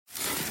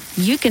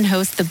you can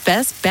host the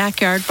best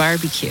backyard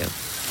barbecue.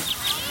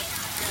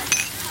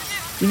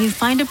 When you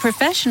find a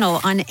professional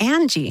on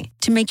Angie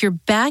to make your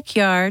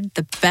backyard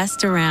the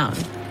best around.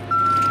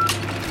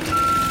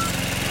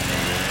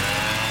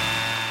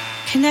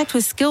 Connect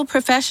with skilled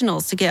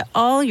professionals to get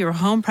all your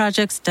home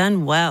projects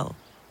done well.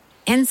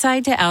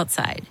 Inside to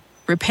outside,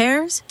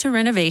 repairs to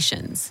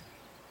renovations.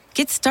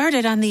 Get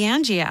started on the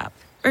Angie app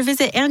or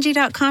visit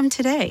Angie.com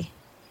today.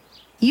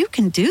 You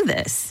can do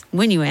this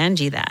when you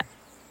Angie that.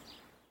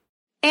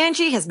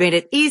 Angie has made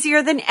it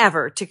easier than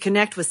ever to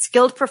connect with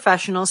skilled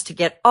professionals to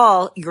get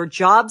all your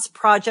jobs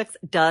projects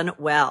done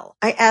well.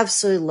 I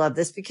absolutely love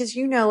this because,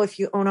 if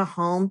you own a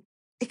home,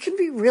 it can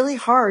be really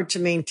hard to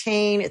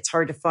maintain. It's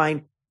hard to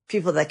find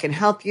people that can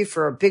help you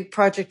for a big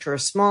project or a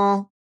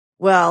small.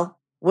 Well,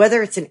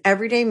 whether it's in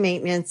everyday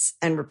maintenance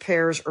and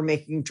repairs or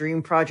making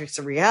dream projects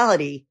a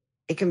reality,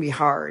 it can be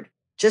hard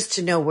just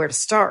to know where to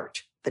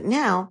start. But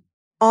now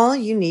all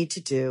you need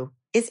to do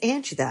is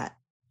Angie that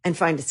and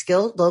find a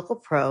skilled local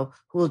pro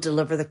who will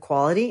deliver the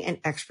quality and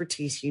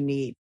expertise you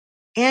need.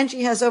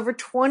 Angie has over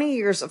 20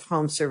 years of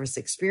home service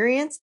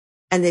experience,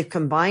 and they've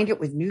combined it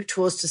with new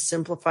tools to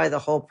simplify the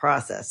whole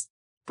process.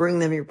 Bring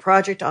them your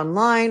project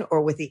online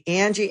or with the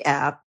Angie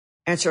app,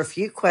 answer a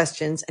few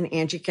questions, and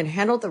Angie can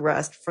handle the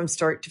rest from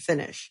start to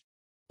finish.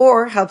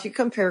 Or help you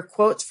compare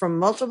quotes from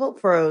multiple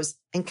pros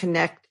and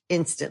connect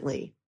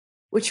instantly,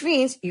 which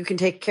means you can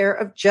take care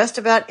of just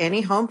about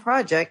any home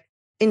project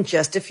in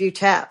just a few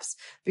taps.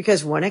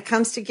 Because when it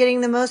comes to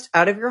getting the most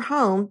out of your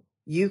home,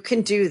 you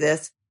can do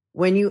this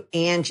when you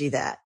Angie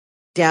that.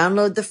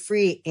 Download the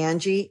free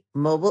Angie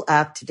mobile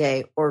app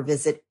today or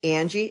visit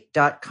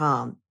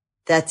Angie.com.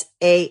 That's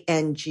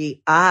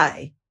ANGI.com.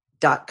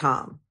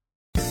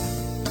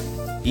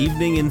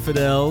 Evening,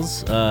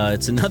 Infidels.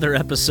 It's another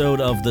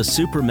episode of the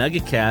Super Mega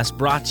Cast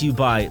brought to you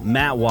by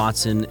Matt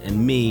Watson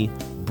and me,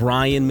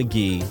 Brian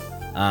McGee.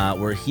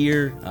 We're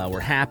here, we're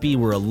happy,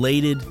 we're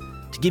elated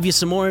to give you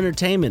some more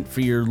entertainment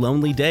for your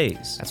lonely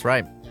days. That's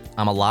right.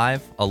 I'm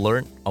alive,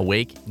 alert,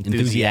 awake,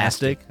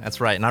 enthusiastic.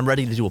 That's right. And I'm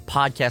ready to do a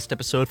podcast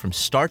episode from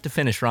start to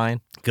finish,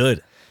 Ryan.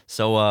 Good.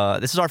 So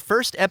this is our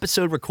first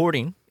episode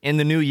recording in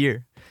the new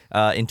year,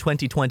 in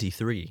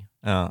 2023.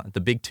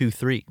 The big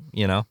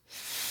 2-3,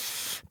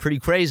 Pretty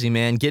crazy,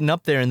 man. Getting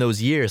up there in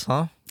those years,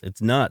 huh?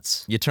 It's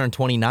nuts. You turn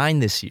 29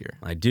 this year.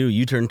 I do.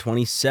 You turn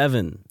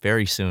 27.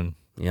 Very soon.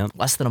 Yep.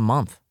 Less than a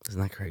month.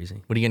 Isn't that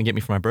crazy? What are you going to get me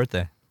for my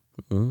birthday?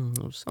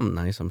 Something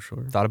nice, I'm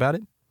sure. Thought about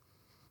it?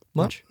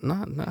 Much?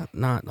 Not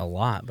a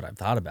lot, but I've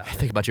thought about it. I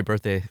think about your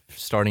birthday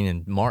starting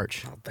in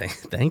March. Oh,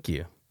 thank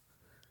you.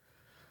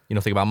 You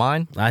don't think about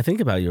mine? I think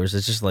about yours.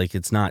 It's just like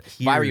it's not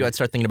here. If I were you, I'd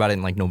start thinking about it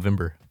in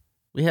November.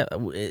 Why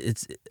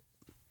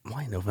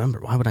November?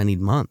 Why would I need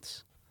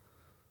months?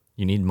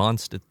 You need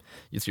months to.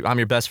 I'm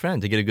your best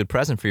friend. To get a good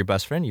present for your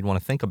best friend, you'd want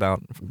to think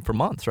about for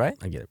months, right?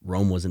 I get it.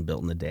 Rome wasn't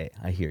built in a day.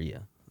 I hear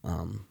you.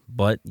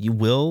 But you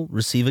will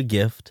receive a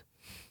gift.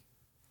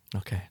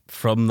 Okay.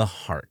 From the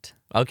heart.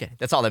 Okay,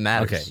 that's all that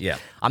matters. Okay, yeah.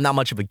 I'm not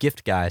much of a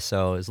gift guy,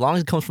 so as long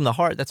as it comes from the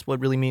heart, that's what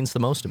really means the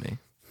most to me.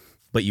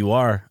 But you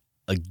are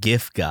a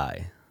gift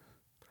guy.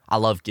 I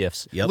love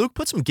gifts. Yep. Luke,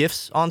 put some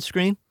gifts on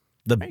screen.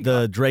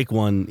 The Drake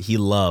one he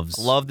loves.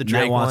 Love the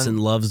Drake Matt Watson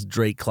loves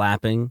Drake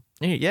clapping.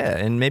 Yeah,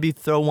 and maybe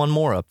throw one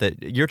more up.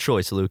 Your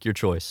choice, Luke, your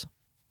choice.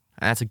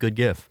 That's a good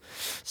gift.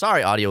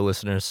 Sorry, audio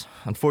listeners.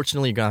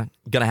 Unfortunately, you're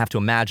gonna have to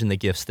imagine the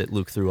gifts that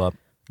Luke threw up.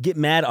 Get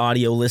mad,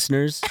 audio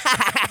listeners.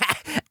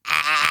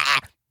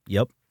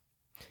 Yep.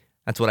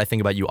 That's what I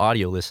think about you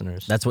audio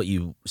listeners. That's what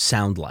you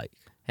sound like.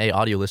 Hey,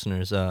 audio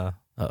listeners,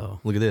 uh-oh.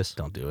 Look at this.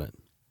 Don't do it.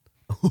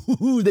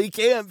 They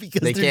can't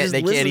because they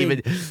can't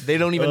even they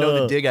don't even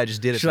know the dig I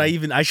just did.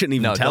 I shouldn't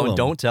even tell them.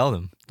 Don't tell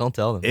them. Don't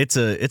tell them. It's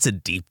a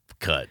deep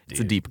cut, dude. It's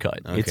a deep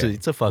cut. Okay.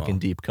 It's a fucking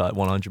deep cut,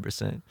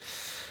 100%.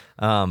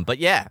 But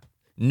yeah,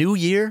 new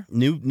year,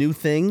 new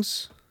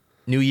things.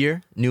 New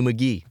year, new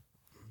McGee.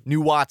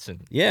 New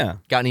Watson. Yeah.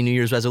 Got any New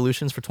Year's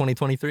resolutions for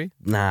 2023?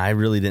 Nah, I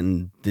really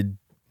didn't.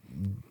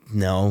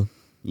 No.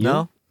 You?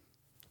 No?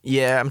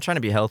 Yeah, I'm trying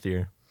to be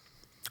healthier.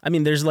 I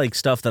mean, there's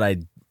stuff that I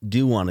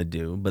do want to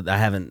do, but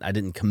I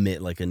didn't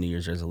commit a New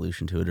Year's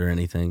resolution to it or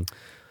anything.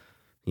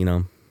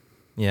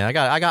 Yeah, I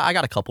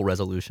got a couple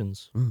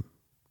resolutions.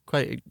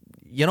 Quite.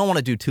 You don't want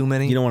to do too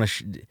many. You don't want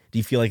to. Do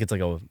you feel like it's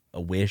like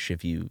a wish?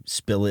 If you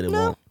spill it, it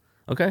won't.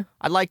 Okay.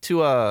 I'd like to.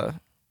 Well,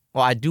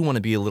 I do want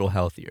to be a little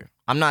healthier.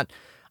 I'm not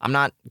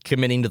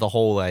committing to the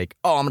whole I'm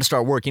gonna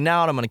start working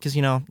out. Because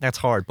that's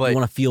hard. But you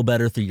want to feel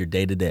better through your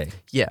day to day.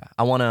 Yeah,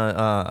 I want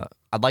to.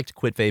 I'd like to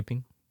quit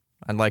vaping.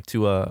 I'd like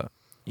to.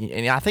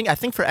 And I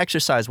think for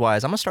exercise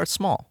wise, I'm gonna start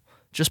small.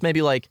 Just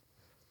maybe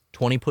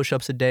 20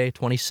 push-ups a day,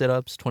 20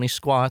 sit-ups, 20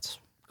 squats.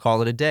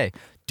 Call it a day.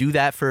 Do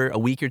that for a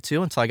week or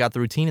two until I got the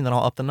routine, and then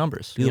I'll up the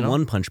numbers. Do the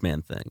One Punch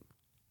Man thing.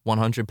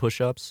 100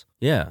 push-ups.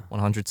 Yeah.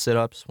 100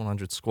 sit-ups,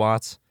 100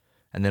 squats,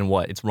 and then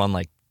what? It's run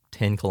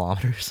 10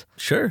 kilometers.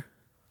 Sure.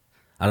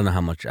 I don't know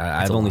how much.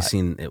 I've only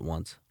seen it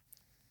once.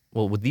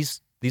 Well, with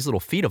these little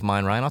feet of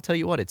mine, Ryan, I'll tell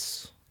you what,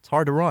 it's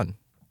hard to run.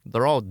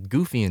 They're all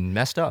goofy and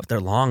messed up. If they're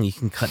long, you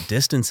can cut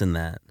distance in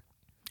that.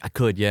 I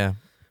could, yeah.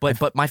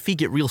 But my feet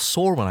get real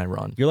sore when I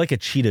run. You're like a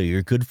cheetah.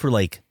 You're good for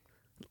like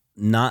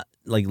not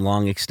like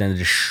long extended,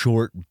 just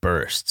short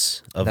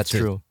bursts of That's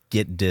true.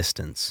 Get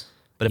distance.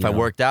 But if I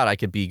worked out, I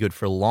could be good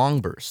for long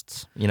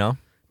bursts, you know?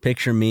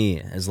 Picture me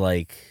as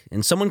like,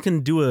 and someone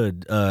can do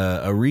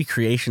a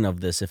recreation of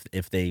this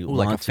if they want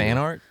like a fan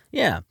art?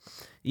 Yeah,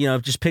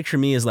 just picture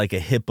me as like a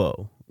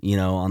hippo,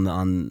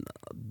 on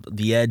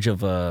the edge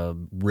of a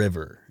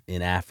river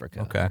in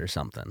Africa or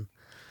something. And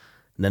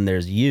then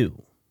there's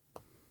you,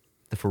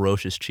 the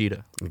ferocious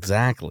cheetah.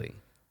 Exactly.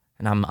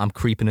 And I'm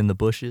creeping in the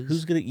bushes.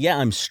 Who's gonna? Yeah,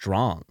 I'm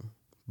strong,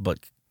 but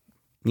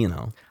I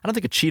don't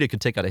think a cheetah could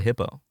take out a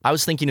hippo. I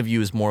was thinking of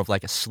you as more of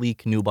like a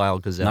sleek, nubile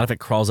gazelle. Not if it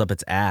crawls up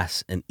its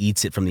ass and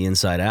eats it from the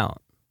inside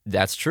out.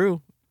 That's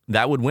true.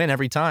 That would win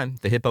every time.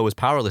 The hippo is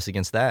powerless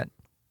against that.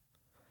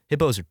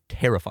 Hippos are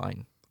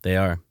terrifying. They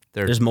are.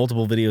 There's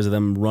multiple videos of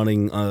them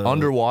running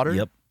underwater.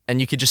 Yep. And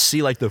you could just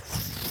see like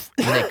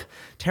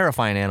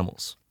terrifying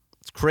animals.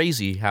 It's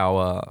crazy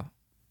how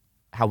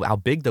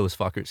big those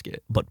fuckers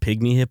get. But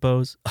pygmy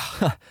hippos,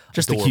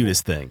 just Adorable. the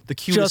cutest thing. The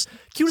cutest,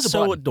 cute as a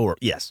so button. adorable.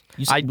 Yes,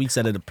 we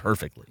said it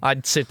perfectly.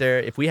 I'd sit there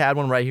if we had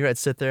one right here. I'd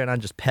sit there and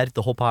I'd just pet it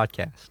the whole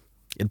podcast.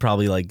 It'd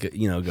probably like go.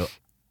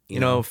 You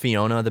know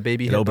Fiona, the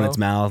baby hippo. hippo. Open its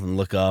mouth and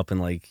look up and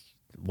like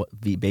what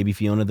the baby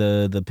Fiona,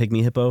 the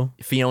pygmy hippo.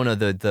 Fiona,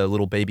 the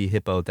little baby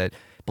hippo that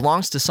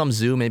belongs to some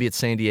zoo. Maybe it's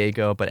San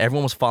Diego, but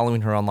everyone was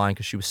following her online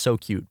because she was so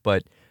cute.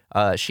 But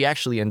she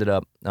actually ended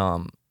up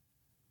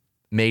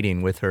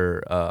mating with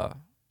her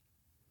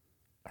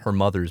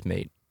mother's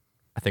mate.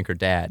 I think her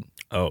dad.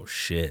 Oh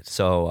shit!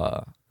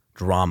 So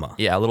drama.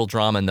 Yeah, a little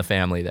drama in the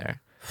family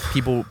there.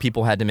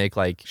 People had to make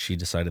like. She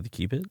decided to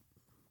keep it.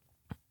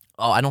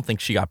 Oh, I don't think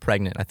she got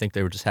pregnant. I think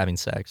they were just having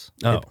sex.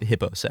 Oh.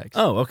 Hippo sex.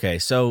 Oh, okay.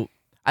 So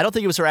I don't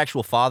think it was her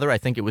actual father. I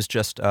think it was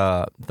just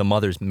the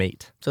mother's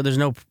mate. So there's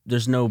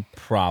no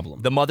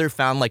problem. The mother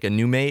found like a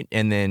new mate,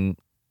 and then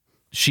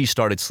she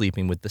started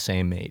sleeping with the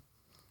same mate.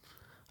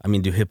 I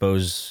mean, do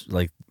hippos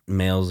like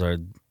males are?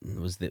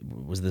 Was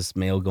this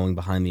male going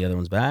behind the other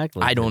one's back?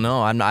 Like, I don't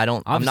know. I'm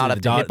not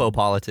up to hippo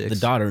politics. The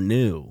daughter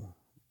knew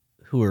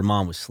who her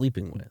mom was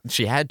sleeping with.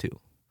 She had to.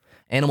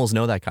 Animals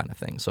know that kind of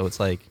thing. So it's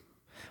like,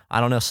 I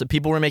don't know. So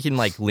people were making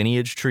like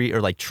lineage tree or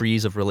like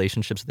trees of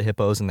relationships with the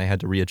hippos, and they had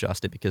to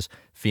readjust it because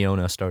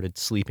Fiona started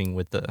sleeping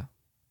with the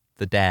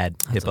dad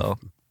hippo.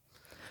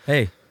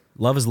 Hey,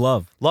 love is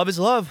love. Love is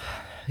love.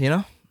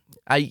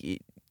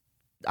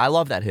 I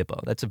love that hippo.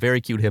 That's a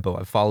very cute hippo.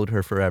 I've followed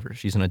her forever.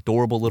 She's an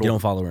adorable little. You don't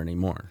follow her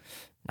anymore.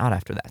 Not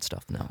after that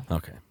stuff, no.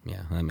 Okay,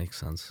 yeah, that makes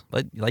sense.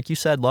 But like you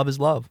said, love is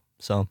love.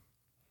 So,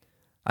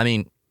 I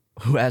mean,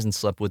 who hasn't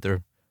slept with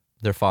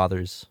their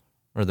father's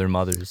or their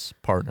mother's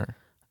partner?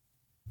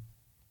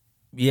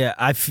 Yeah,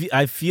 I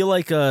feel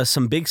like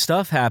some big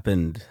stuff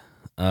happened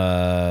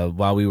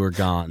while we were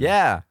gone.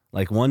 Yeah.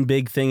 Like one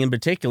big thing in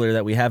particular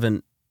that we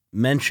haven't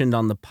mentioned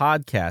on the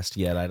podcast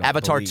yet. I don't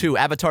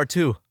Avatar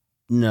 2.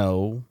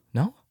 No.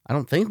 No? I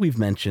don't think we've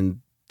mentioned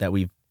that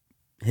we've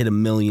hit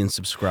 1 million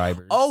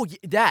subscribers. Oh,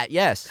 that,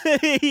 yes.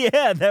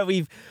 Yeah, that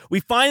we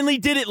finally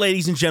did it,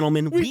 ladies and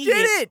gentlemen. We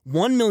did it!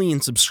 1 million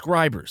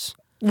subscribers.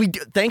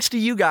 Thanks to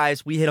you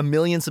guys, we hit 1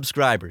 million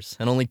subscribers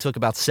and only took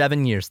about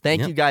 7 years.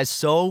 Thank you guys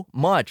so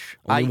much.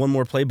 Only one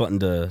more play button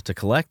to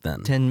collect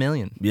then. 10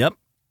 million. Yep.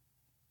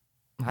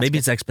 Maybe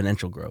it's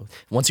exponential growth.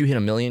 Once you hit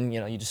 1 million,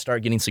 you just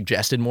start getting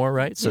suggested more,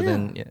 right? So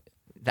then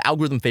the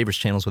algorithm favors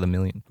channels with 1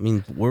 million. I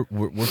mean, we're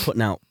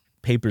putting out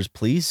Papers,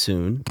 Please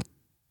soon.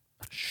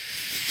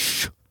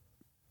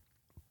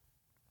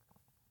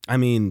 I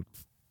mean,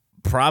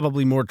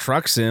 probably more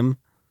Truck Sim.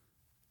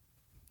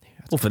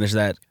 We'll finish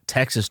that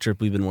Texas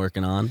trip we've been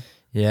working on.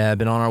 Yeah, I've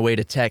been on our way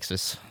to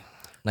Texas.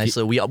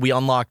 Nicely, we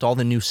unlocked all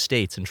the new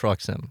states in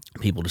Truck Sim.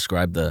 People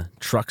describe the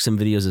Truck Sim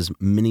videos as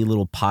mini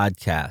little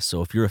podcasts.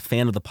 So if you're a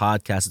fan of the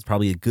podcast, it's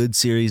probably a good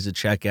series to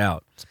check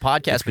out. It's a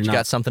podcast, but you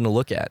got something to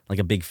look at. Like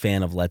a big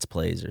fan of Let's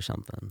Plays or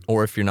something.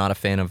 Or if you're not a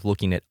fan of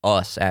looking at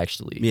us,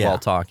 actually, while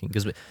talking.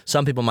 Because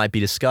some people might be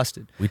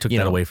disgusted. We took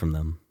that away from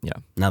them. Yeah.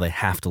 Now they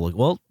have to look.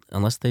 Well,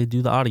 unless they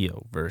do the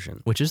audio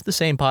version. Which is the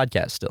same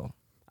podcast still.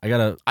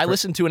 I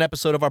listened to an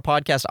episode of our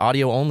podcast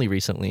audio only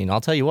recently, and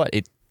I'll tell you what,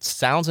 it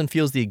sounds and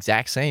feels the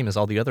exact same as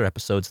all the other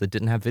episodes that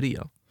didn't have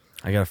video.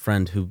 I got a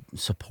friend who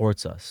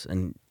supports us,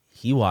 and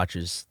he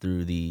watches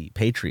through the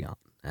Patreon,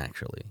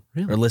 actually.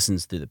 Really? Or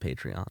listens through the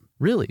Patreon.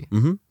 Really?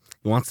 Mm-hmm.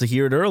 He wants to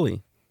hear it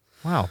early.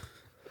 Wow.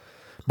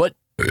 But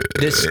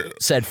this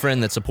said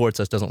friend that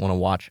supports us doesn't want to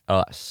watch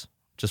us,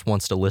 just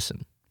wants to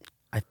listen.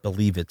 I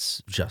believe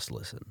it's just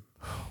listen.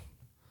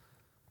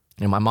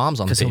 My mom's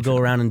on the Patreon. Because he'll go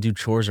around and do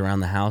chores around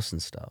the house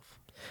and stuff.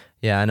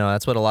 Yeah, I know.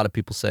 That's what a lot of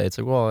people say. It's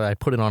like, well, I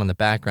put it on in the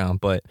background,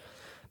 but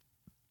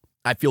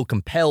I feel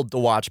compelled to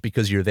watch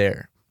because you're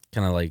there.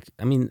 Kind of like,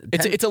 I mean...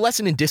 It's a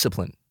lesson in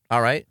discipline,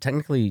 all right?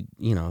 Technically,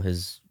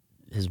 his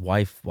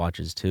wife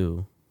watches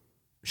too.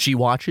 She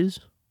watches?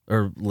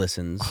 Or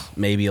listens,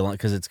 maybe a lot,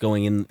 because it's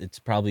going in, it's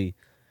probably...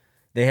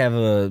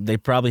 They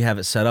probably have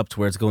it set up to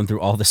where it's going through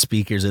all the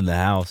speakers in the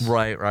house.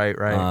 Right.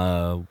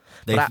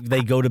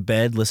 They go to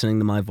bed listening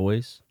to my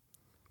voice.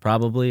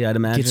 probably, I'd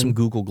imagine. Get some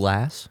Google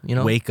Glass, you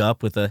know? Wake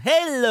up with a,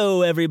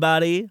 hello,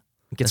 everybody.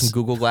 Get some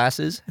Google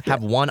Glasses.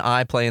 Have one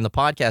eye play in the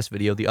podcast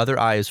video. The other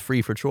eye is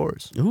free for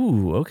chores.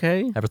 Ooh,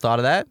 okay. Ever thought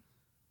of that?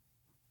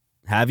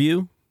 Have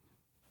you?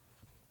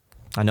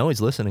 I know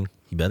he's listening.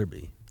 He better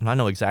be. And I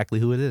know exactly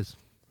who it is.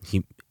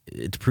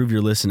 To prove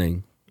you're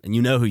listening, and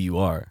you know who you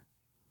are,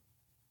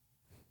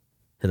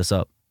 hit us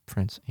up.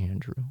 Prince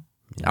Andrew.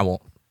 Yeah. I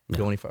won't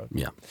go any further.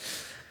 Yeah.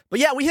 But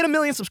yeah, we hit 1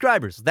 million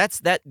subscribers.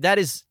 That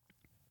is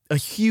a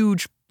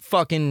huge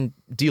fucking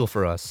deal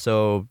for us.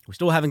 So We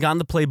still haven't gotten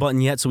the play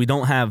button yet, so we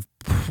don't have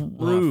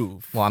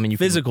proof. well, I mean, you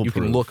physical can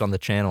proof. look on the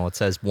channel. It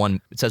says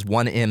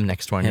 1M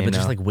next to our name. Yeah, but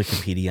just now. like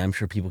Wikipedia, I'm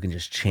sure people can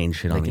just change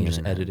shit They on the can just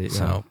internet. edit it,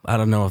 So yeah. I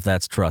don't know if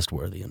that's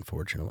trustworthy,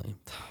 unfortunately.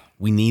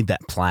 We need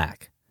that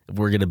plaque. If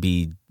we're going to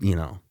be,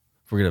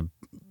 if we're going to,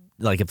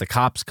 like if the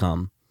cops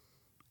come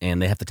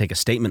and they have to take a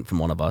statement from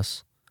one of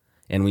us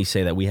and we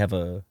say that we have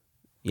what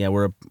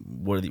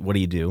do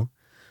you do?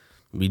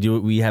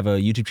 We have a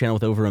YouTube channel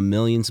with over 1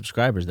 million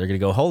subscribers. They're going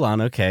to go, hold on,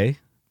 okay.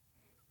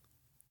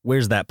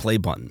 Where's that play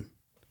button?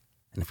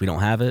 And if we don't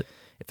have it,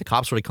 if the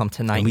cops were to come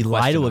tonight, can we and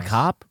lie to a question us-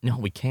 cop? No,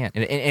 we can't.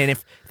 And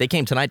if they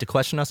came tonight to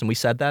question us and we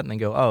said that, and they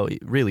go, "Oh,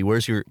 really?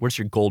 Where's your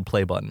gold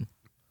play button?"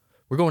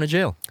 We're going to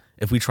jail.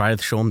 If we try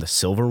to show them the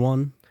silver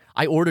one,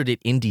 I ordered it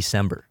in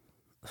December,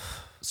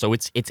 so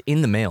it's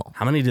in the mail.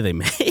 how many do they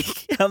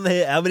make? How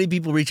many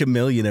people reach 1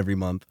 million every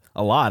month?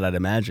 A lot, I'd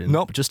imagine.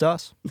 Nope, just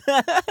us.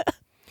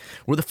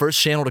 We're the first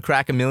channel to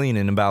crack 1 million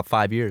in about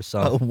 5 years.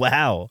 So Oh,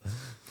 wow.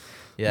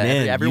 yeah,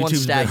 Man, everyone's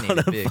YouTube's been stagnated.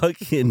 on a big.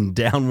 fucking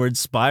downward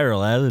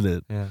spiral, hasn't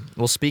it? Yeah.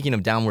 Well, speaking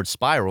of downward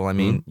spiral, I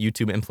mean,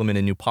 YouTube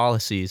implemented new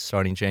policies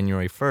starting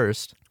January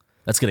 1st.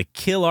 That's going to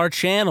kill our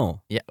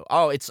channel. Yeah.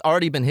 Oh, it's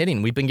already been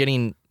hitting. We've been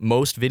getting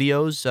most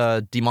videos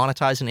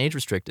demonetized and age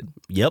restricted.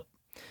 Yep.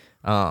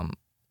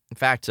 In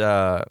fact,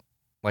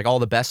 like all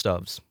the best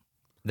ofs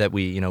that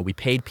we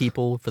paid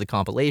people for the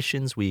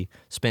compilations. We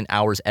spent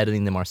hours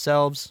editing them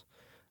ourselves.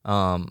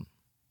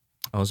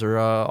 Those are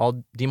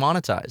all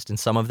demonetized, and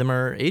some of them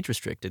are age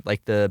restricted.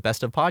 Like the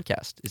best of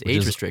podcast is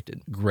age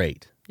restricted.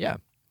 Great. Yeah.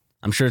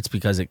 I'm sure it's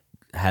because it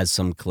has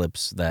some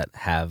clips that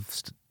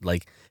have,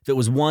 like, if it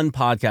was one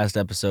podcast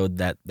episode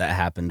that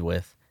happened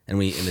with,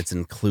 and it's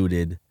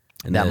included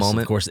in That this,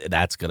 moment? of course,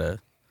 that's going to,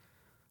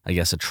 I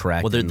guess,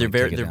 attract. Well, they're and, like,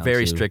 very take it down,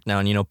 very too. strict now,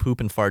 and poop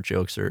and fart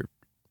jokes are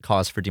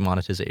cause for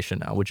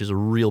demonetization now, which is a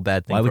real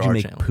bad thing. Why for would you our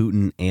make channel.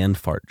 Putin and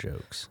fart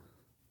jokes?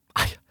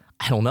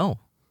 I don't know.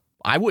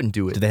 I wouldn't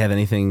do it. Do they have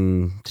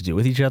anything to do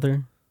with each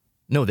other?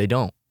 No, they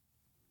don't.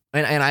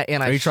 And I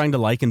Are you trying to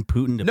liken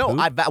Putin to No,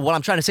 poop? what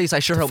I'm trying to say is I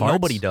sure To hope farts?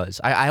 nobody does.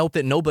 I hope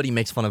that nobody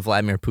makes fun of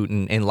Vladimir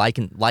Putin and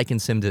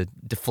likens him to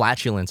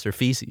flatulence or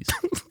feces.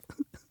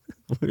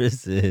 Where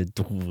is it?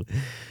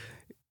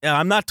 Yeah,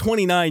 I'm not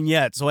 29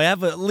 yet, so I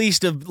have at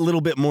least a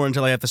little bit more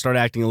until I have to start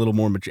acting a little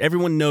more mature.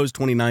 Everyone knows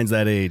 29's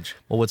that age.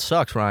 Well, what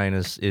sucks, Ryan,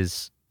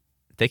 is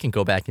they can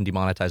go back and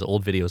demonetize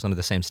old videos under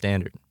the same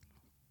standard.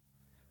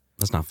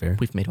 That's not fair.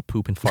 We've made a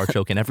poop and fart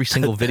joke in every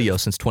single video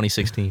since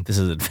 2016. This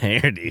isn't fair,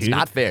 dude. It's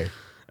not fair.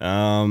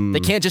 They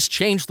can't just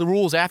change the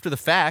rules after the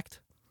fact.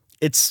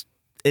 It's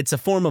a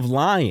form of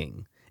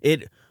lying.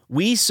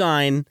 We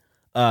sign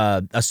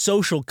a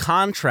social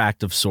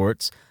contract of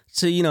sorts.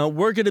 So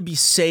we're gonna be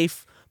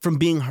safe from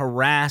being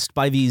harassed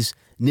by these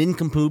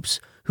nincompoops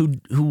who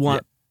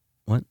want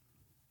what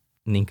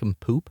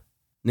Nincompoop?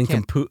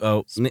 nincompoop.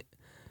 Oh,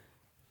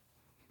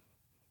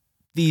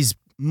 these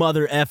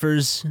mother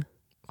effers.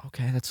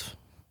 Okay,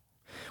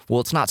 well,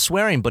 it's not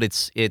swearing, but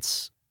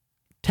it's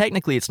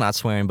technically it's not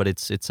swearing, but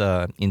it's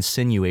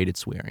insinuated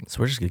swearing. So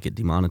we're just gonna get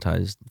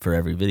demonetized for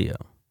every video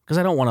because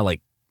I don't want to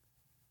like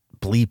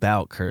bleep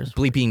out curse.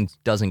 Bleeping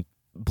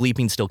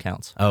still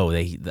counts. Oh,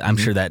 I'm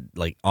sure that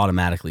like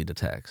automatically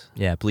detects.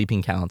 Yeah,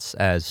 bleeping counts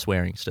as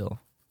swearing still.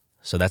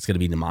 So that's gonna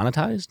be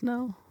demonetized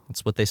now.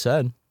 That's what they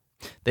said.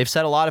 They've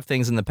said a lot of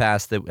things in the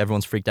past that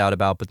everyone's freaked out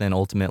about, but then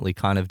ultimately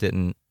kind of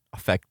didn't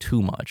affect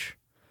too much.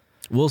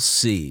 We'll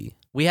see.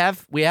 We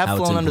have How it's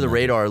flown under the implemented.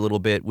 radar a little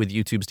bit with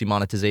YouTube's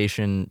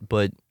demonetization,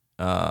 but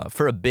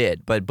for a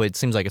bit, but it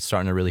seems like it's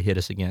starting to really hit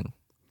us again.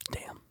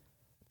 Damn.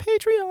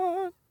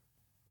 Patreon.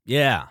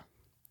 Yeah.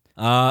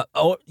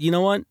 Oh, you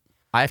know what?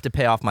 I have to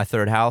pay off my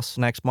third house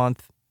next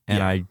month, and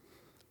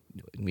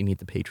Yeah. we need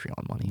the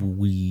Patreon money.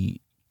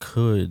 We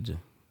could.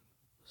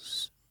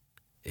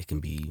 It can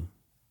be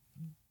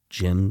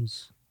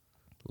Jim's,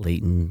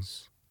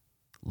 Leighton's,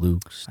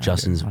 Luke's,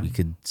 Justin's. We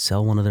could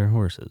sell one of their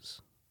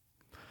horses.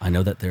 I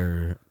know that they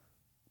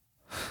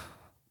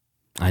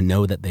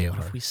What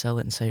are. if we sell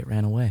it and say it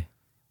ran away?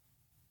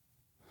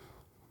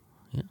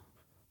 Yeah.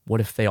 What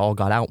if they all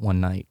got out one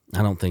night?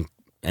 I don't think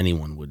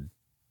anyone would.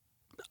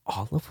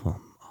 All of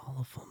them.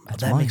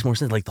 That's that mine. makes more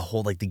sense. Like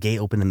the gate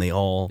open and they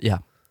all. Yeah,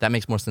 that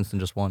makes more sense than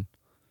just one.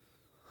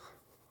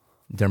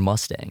 They're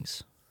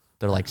Mustangs.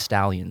 They're like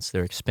stallions.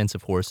 They're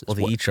expensive horses. Well,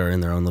 they each are in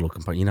their own little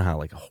compartment. You know how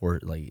like a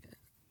horse, like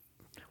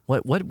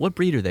What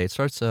breed are they? It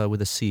starts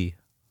with a C.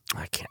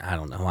 I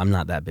don't know. I'm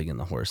not that big in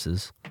the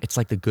horses. It's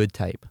like the good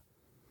type.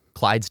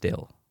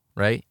 Clydesdale,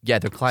 right? Yeah,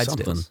 they're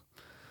Clydesdales. Something.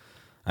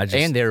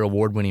 And they're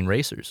award-winning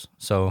racers.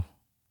 So,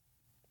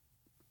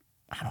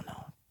 I don't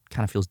know.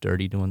 Kind of feels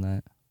dirty doing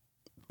that.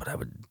 But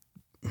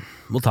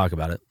we'll talk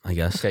about it, I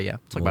guess. Okay, yeah.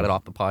 Talk about it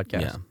off the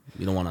podcast. Yeah.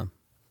 You don't want to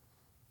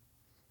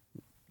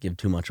give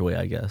too much away,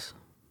 I guess.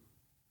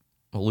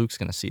 Well, Luke's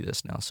going to see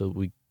this now, so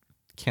we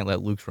can't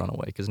let Luke run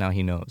away because now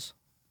he knows.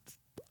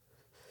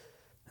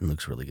 And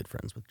Luke's really good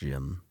friends with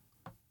Jim.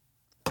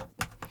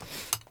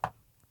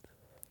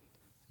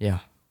 Yeah.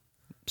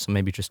 So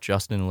maybe just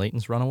Justin and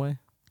Leighton's runaway?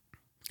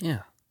 Yeah.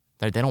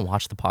 They don't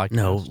watch the podcast.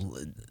 No,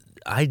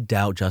 I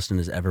doubt Justin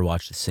has ever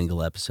watched a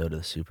single episode of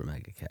the Super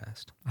Mega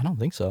Cast. I don't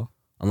think so.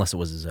 Unless it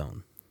was his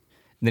own.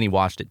 And then he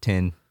watched it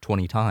 10,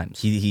 20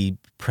 times. He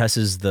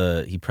presses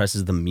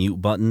the mute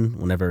button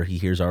whenever he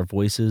hears our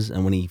voices,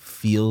 and when he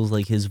feels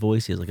like his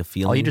voice, he has like a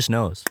feeling. Oh, he just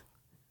knows.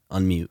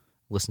 Unmute.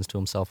 Listens to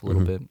himself a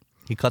little bit.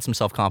 He cuts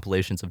himself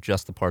compilations of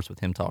just the parts with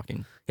him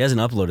talking. He hasn't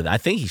uploaded that. I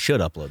think he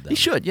should upload that. He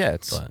should, yeah.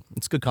 It's a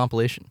good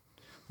compilation.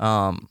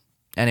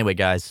 Anyway,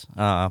 guys,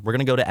 we're going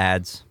to go to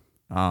ads.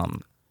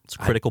 It's a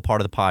critical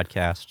part of the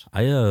podcast.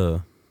 I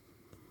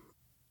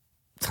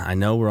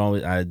know we're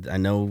always. I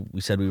know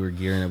we said we were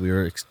gearing up. We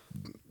were,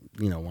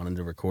 wanting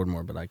to record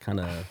more, but I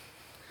kind of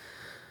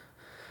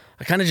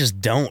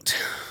just don't.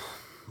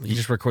 You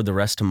just record the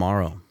rest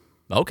tomorrow.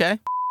 Okay.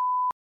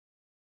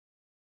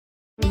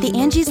 The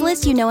Angie's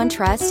List you know and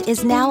trust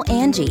is now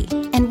Angie,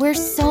 and we're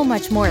so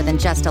much more than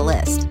just a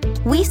list.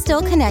 We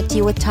still connect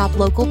you with top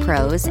local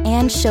pros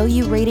and show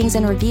you ratings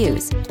and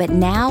reviews, but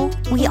now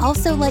we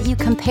also let you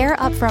compare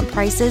upfront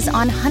prices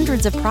on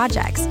hundreds of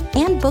projects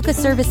and book a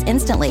service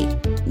instantly.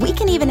 We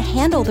can even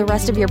handle the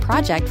rest of your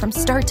project from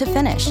start to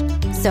finish.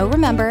 So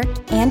remember,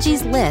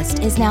 Angie's List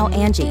is now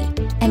Angie,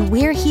 and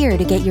we're here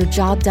to get your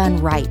job done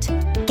right.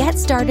 Get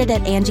started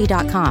at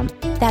Angie.com.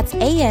 That's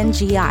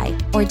ANGI,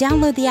 or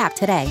download the app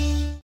today.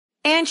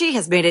 Angie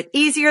has made it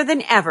easier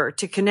than ever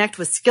to connect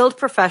with skilled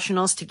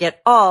professionals to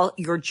get all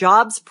your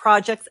jobs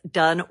projects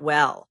done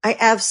well. I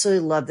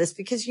absolutely love this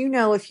because,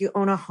 if you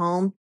own a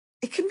home,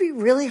 it can be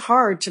really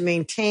hard to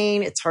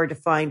maintain. It's hard to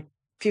find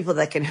people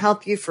that can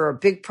help you for a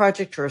big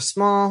project or a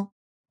small.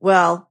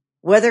 Well,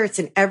 whether it's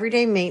in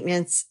everyday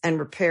maintenance and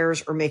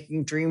repairs or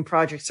making dream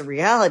projects a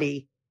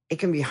reality, it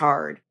can be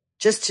hard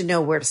just to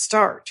know where to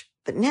start.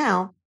 But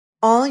now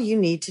all you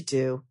need to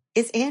do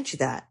is Angie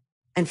that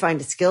and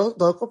find a skilled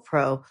local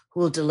pro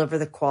who will deliver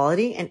the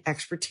quality and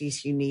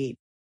expertise you need.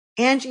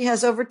 Angie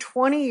has over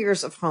 20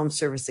 years of home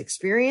service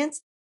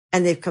experience,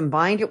 and they've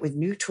combined it with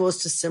new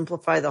tools to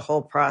simplify the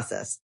whole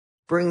process.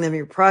 Bring them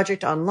your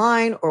project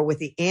online or with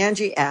the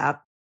Angie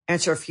app,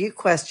 answer a few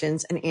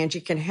questions, and Angie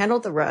can handle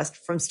the rest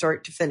from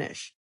start to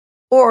finish.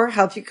 Or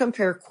help you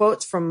compare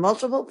quotes from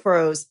multiple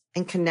pros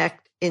and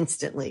connect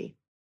instantly,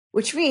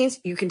 which means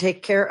you can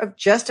take care of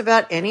just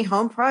about any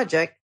home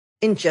project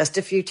in just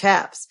a few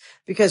taps.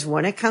 Because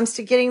when it comes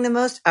to getting the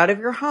most out of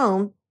your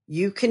home,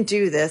 you can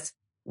do this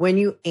when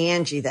you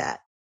Angie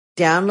that.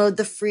 Download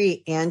the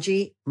free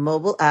Angie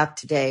mobile app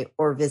today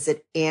or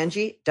visit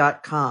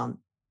Angie.com.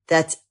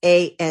 That's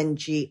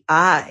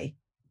ANGI.com.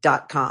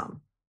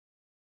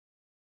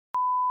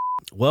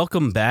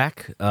 Welcome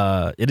back.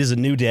 It is a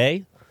new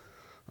day.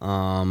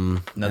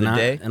 Another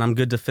day. And I'm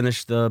good to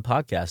finish the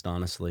podcast,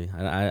 honestly.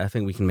 I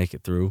think we can make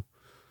it through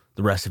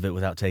the rest of it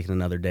without taking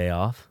another day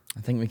off.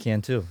 I think we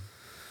can too.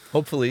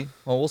 Hopefully.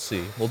 Well, we'll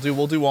see. We'll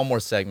do one more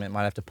segment.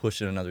 Might have to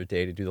push it another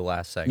day to do the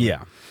last segment.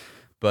 Yeah.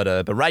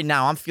 But right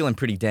now I'm feeling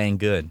pretty dang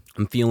good.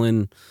 I'm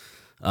feeling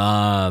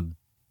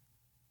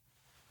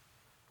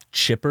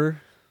chipper.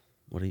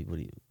 What do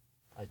you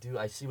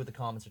I see what the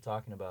comments are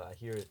talking about. I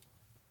hear it.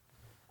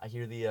 I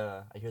hear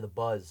the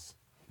buzz.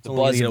 It's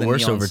only gonna get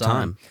worse over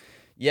time.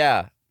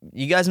 Yeah.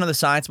 You guys know the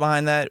science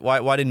behind that?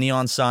 Why did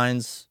neon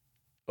signs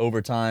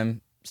over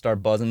time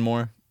start buzzing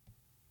more?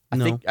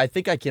 I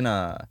think I can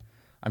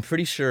I'm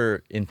pretty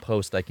sure in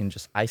post I can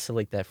just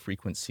isolate that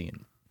frequency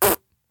and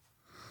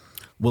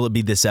Will it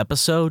be this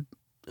episode?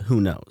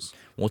 Who knows?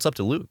 Well, it's up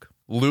to Luke.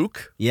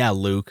 Luke? Yeah,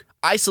 Luke.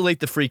 Isolate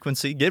the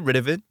frequency, get rid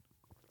of it,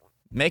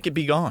 make it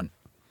be gone.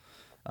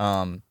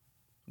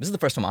 This is the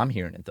first time I'm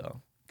hearing it though,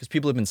 because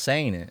people have been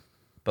saying it,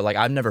 but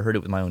I've never heard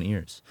it with my own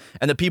ears.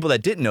 And the people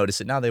that didn't notice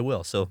it, now they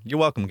will. So you're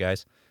welcome,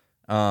 guys.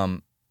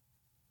 There's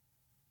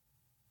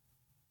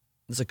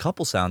a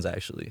couple sounds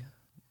actually.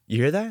 You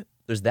hear that?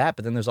 There's that,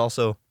 but then there's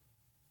also.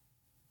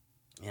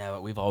 Yeah,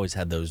 but we've always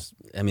had those.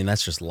 I mean,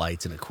 that's just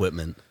lights and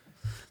equipment.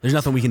 There's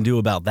nothing we can do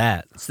about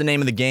that. It's the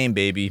name of the game,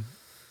 baby.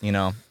 We're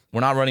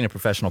not running a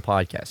professional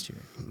podcast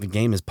here. The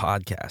game is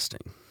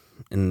podcasting.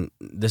 And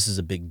this is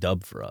a big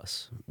dub for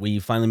us. We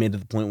finally made it to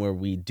the point where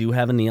we do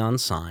have a neon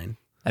sign.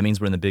 That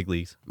means we're in the big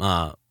leagues.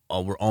 We're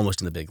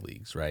almost in the big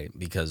leagues, right?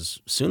 Because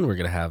soon we're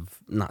going to have,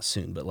 not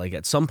soon, but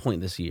at some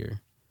point this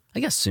year, I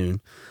guess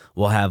soon,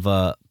 we'll have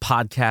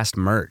podcast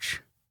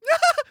merch.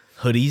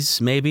 Hoodies,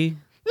 maybe.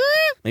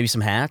 Maybe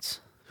some hats.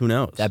 Who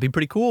knows? That'd be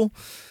pretty cool.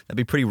 That'd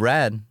be pretty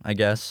rad, I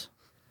guess.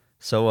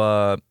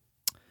 So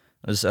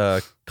there's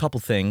a couple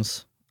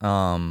things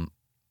that,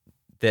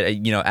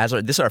 as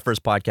this is our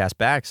first podcast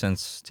back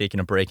since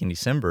taking a break in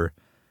December.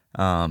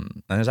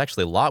 And there's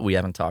actually a lot we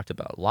haven't talked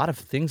about. A lot of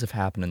things have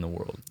happened in the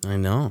world. I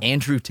know.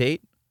 Andrew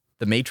Tate,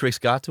 the Matrix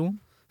got to him.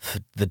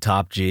 The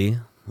top G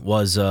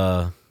was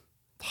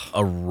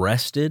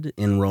arrested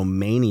in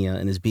Romania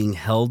and is being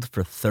held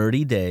for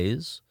 30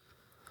 days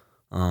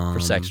For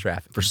sex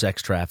trafficking. For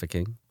sex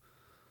trafficking.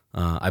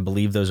 I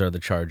believe those are the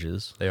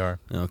charges. They are.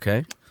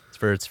 Okay.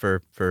 It's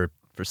for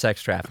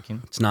sex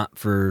trafficking. It's not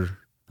for,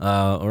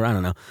 or I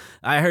don't know.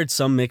 I heard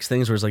some mixed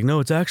things where it's like, no,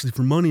 it's actually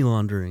for money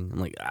laundering. I'm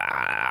like,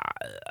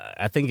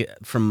 I think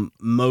from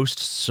most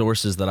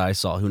sources that I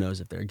saw, who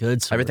knows if they're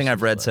good sources. Everything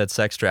I've read but said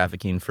sex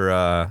trafficking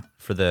for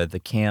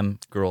the cam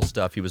girl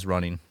stuff he was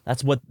running.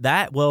 That's what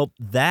that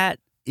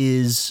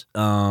is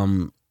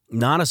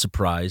not a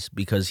surprise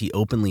because he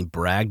openly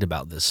bragged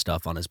about this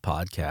stuff on his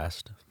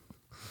podcast.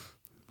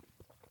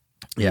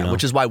 Yeah, You know?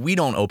 which is why we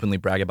don't openly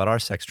brag about our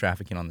sex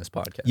trafficking on this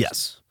podcast.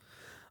 Yes.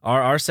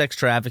 Our sex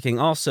trafficking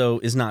also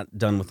is not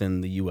done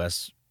within the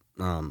U.S.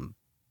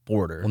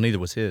 Border. Well, neither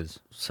was his.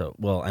 So,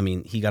 well, I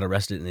mean, he got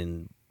arrested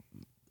in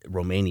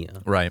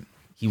Romania. Right.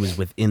 He was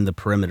within the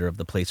perimeter of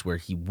the place where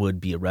he would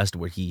be arrested,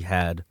 where he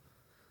had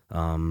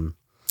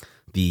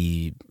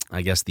the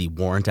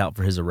warrant out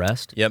for his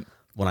arrest. Yep.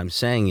 What I'm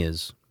saying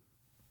is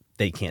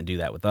they can't do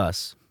that with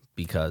us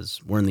because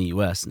we're in the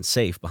U.S. and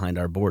safe behind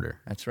our border.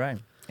 That's right.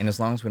 And as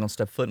long as we don't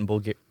step foot in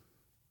bullshit.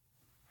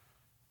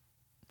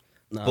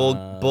 It's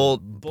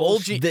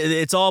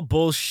all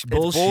bullshit.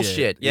 It's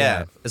bullshit.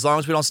 Yeah. As long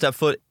as we don't step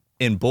foot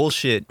in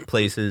bullshit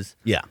places,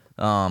 Yeah.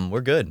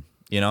 we're good,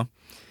 you know?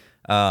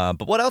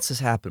 But what else has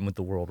happened with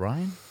the world,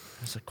 Ryan?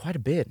 There's quite a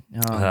bit.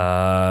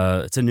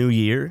 It's a new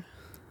year.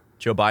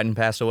 Joe Biden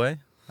passed away.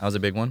 That was a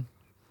big one.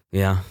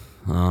 Yeah.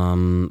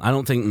 I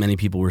don't think many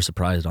people were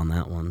surprised on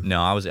that one.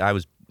 No, I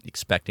was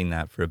expecting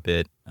that for a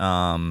bit.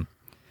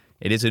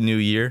 It is a new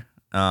year.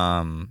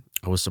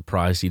 I was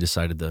surprised he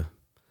decided to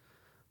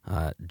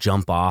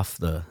jump off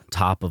the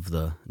top of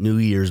the New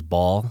Year's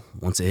ball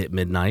once it hit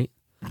midnight.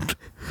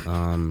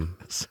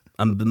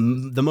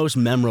 The most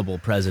memorable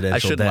presidential I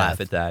shouldn't death.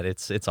 laugh at that.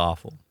 It's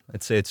awful.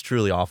 It's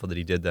truly awful that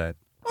he did that.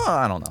 Well,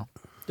 I don't know.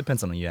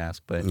 Depends on who you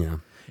ask, but Yeah.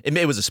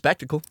 it was a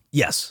spectacle.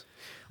 Yes.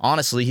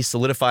 Honestly, he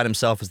solidified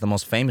himself as the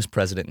most famous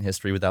president in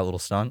history with that little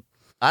stunt.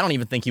 I don't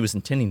even think he was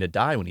intending to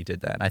die when he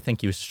did that. I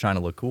think he was just trying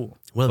to look cool.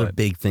 What other But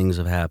big things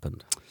have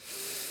happened?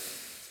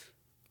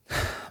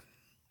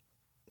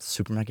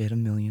 Super Mega hit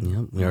 1 million.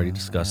 Yep, we already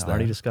discussed I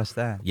already that. discussed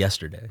that.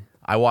 Yesterday.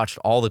 I watched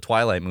all the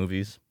Twilight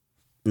movies.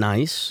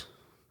 Nice.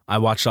 I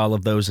watched all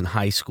of those in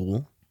high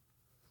school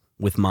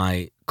with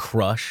my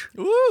crush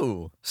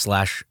Ooh. /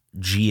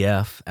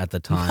 GF at the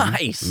time.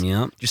 Nice.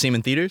 Yep. Did you see him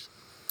in theaters?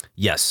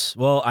 Yes.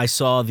 Well, I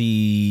saw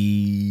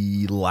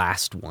the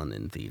last one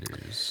in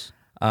theaters.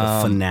 The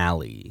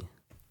finale.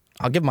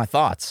 I'll give my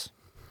thoughts.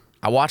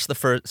 I watched the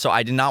first, so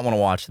I did not want to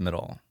watch them at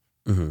all.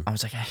 Mm-hmm. I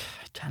was like, I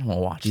don't want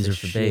to watch These are this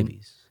for shit.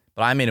 babies.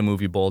 But I made a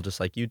movie bowl just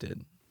like you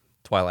did.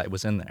 Twilight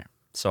was in there.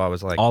 So I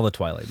was like, All the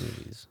Twilight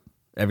movies.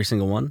 Every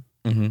single one?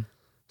 mm-hmm.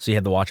 So you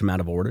had to watch them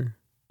out of order?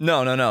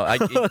 No.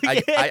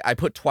 I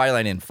put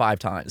Twilight in 5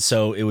 times.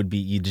 So it would be,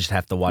 you just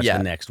have to watch Yeah.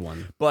 the next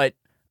one. But,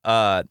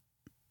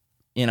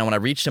 when I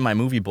reached in my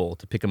movie bowl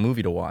to pick a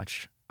movie to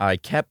watch, I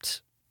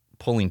kept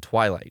pulling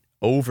Twilight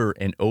over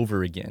and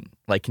over again,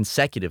 like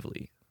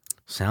consecutively.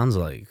 Sounds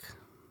like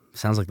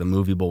the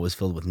movie bowl was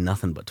filled with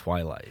nothing but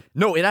Twilight.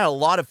 No, it had a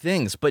lot of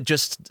things, but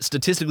just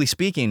statistically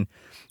speaking,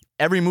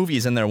 every movie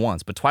is in there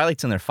once, but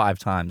Twilight's in there 5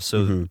 times.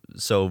 So,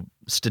 so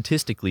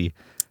statistically,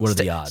 What are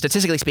the odds?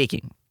 Statistically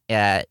speaking,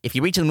 if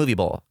you reach in the movie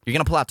bowl, you're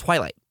gonna pull out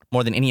Twilight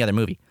more than any other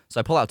movie. So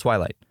I pull out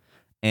Twilight,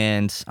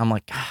 and I'm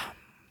like,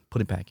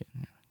 put it back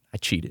in. I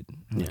cheated.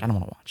 I'm like, I don't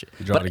want to watch it.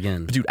 You draw it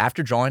again. But dude,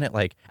 after drawing it,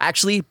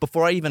 actually,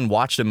 before I even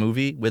watched a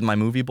movie with my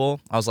movie bowl,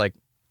 I was like,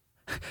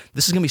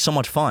 this is gonna be so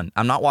much fun.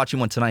 I'm not watching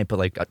one tonight, but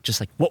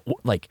what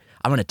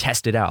I'm gonna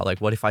test it out. Like,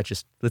 what if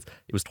it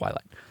was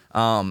Twilight?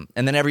 And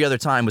then every other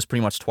time was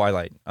pretty much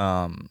Twilight.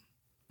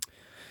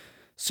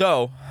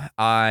 So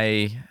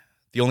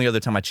the only other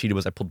time I cheated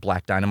was I pulled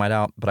Black Dynamite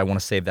out, but I want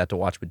to save that to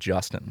watch with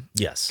Justin.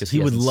 Yes, because he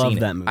would hasn't love seen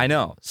it. that movie. I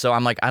know. So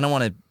I'm like, I don't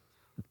want to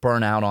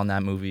burn out on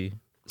that movie.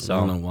 So I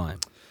don't know why.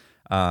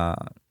 yeah.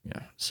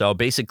 So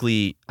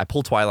basically, I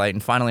pulled Twilight,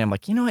 and finally, I'm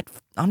like, you know what?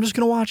 I'm just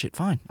gonna watch it.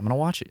 Fine, I'm gonna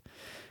watch it.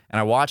 And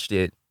I watched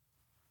it,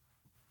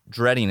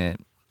 dreading it,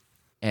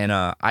 and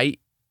I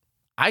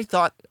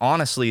thought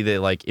honestly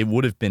that it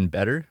would have been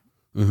better,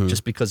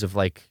 just because of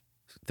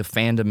the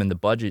fandom and the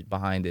budget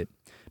behind it.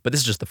 But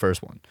this is just the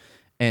first one,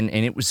 and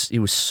it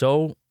was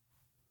so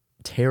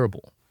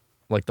terrible,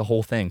 the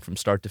whole thing from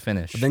start to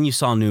finish. But then you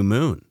saw New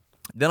Moon.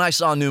 Then I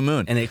saw New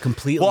Moon, And it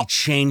completely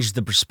changed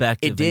the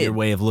perspective It did. and your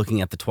way of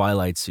looking at the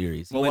Twilight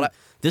series. Well,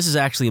 This is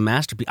actually a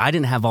masterpiece. I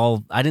didn't have all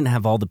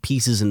the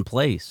pieces in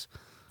place.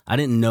 I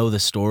didn't know the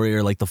story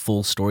or the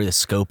full story, the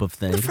scope of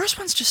things. the first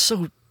one's just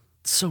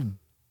so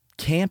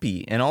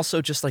campy, and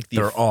also just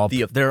They're all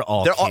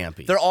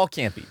campy. They're all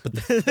campy, but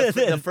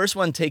the first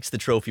one takes the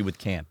trophy with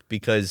camp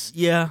because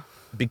Yeah.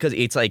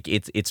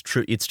 it's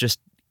true. It's just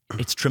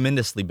It's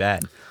tremendously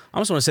bad. I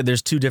also want to say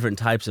there's two different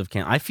types of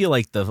camp. I feel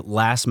like the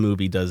last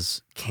movie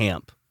does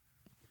camp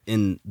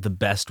in the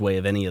best way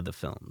of any of the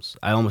films.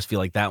 I almost feel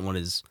like that one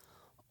is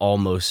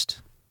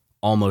almost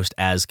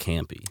as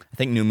campy. I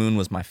think New Moon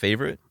was my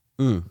favorite,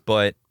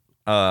 but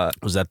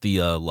Was that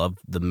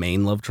the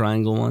main love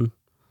triangle one?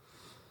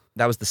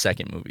 that was the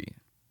second movie.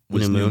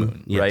 Was New New Moon?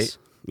 Moon, Yes. right?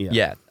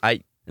 Yeah. Yeah,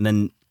 And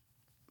then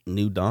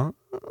New Dawn?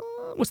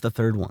 What's the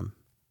third one?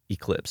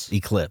 Eclipse.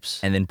 Eclipse.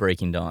 And then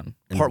Breaking Dawn.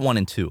 Part 1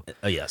 and 2.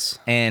 Yes.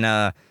 And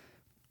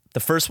the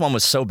first one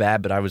was so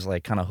bad, but I was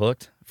like kind of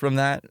hooked from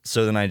that.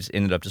 So then I just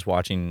ended up just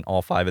watching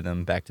all 5 of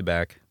them back to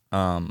back.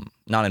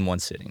 Not in one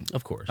sitting.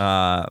 Of course.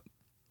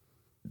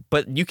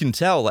 But you can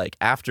tell, like,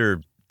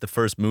 after the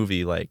first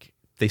movie, like,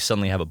 they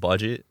suddenly have a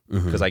budget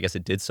because I guess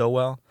it did so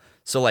well.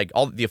 So, like,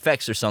 all the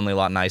effects are suddenly a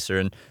lot nicer,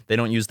 and they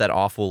don't use that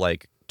awful,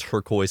 like,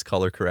 turquoise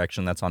color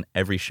correction that's on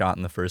every shot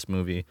in the first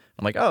movie.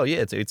 I'm like, oh,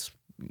 yeah, the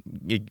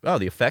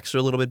effects are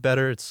a little bit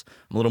better.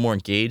 I'm a little more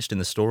engaged in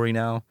the story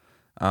now.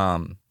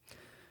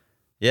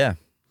 Yeah.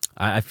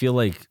 I feel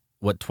like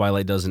what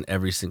Twilight does in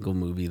every single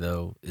movie,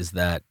 though, is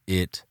that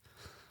it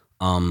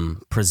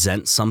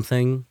presents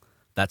something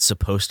that's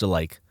supposed to,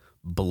 like,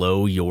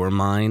 blow your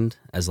mind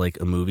as, like,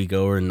 a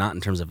moviegoer, not in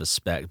terms of a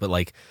spec, but,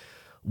 like,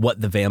 what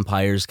the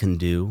vampires can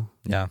do.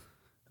 Yeah.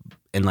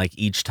 And, like,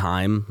 each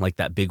time, like,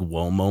 that big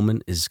whoa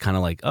moment is kind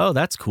of like, oh,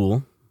 that's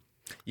cool.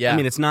 Yeah. I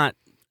mean, it's not...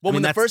 Well, I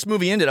mean, when the first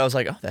movie ended, I was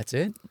like, oh, that's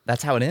it?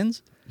 That's how it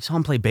ends? You saw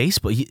him play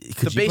baseball. Could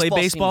you play baseball baseball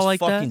scene was like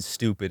fucking that?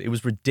 stupid. It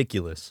was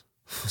ridiculous.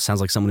 Sounds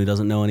like someone who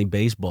doesn't know any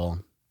baseball.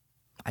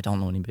 I don't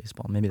know any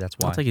baseball. Maybe that's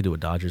why. I'll take you to a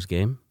Dodgers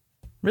game.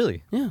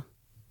 Really? Yeah.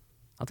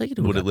 I'll take you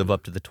to Would a it live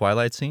up to the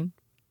Twilight scene?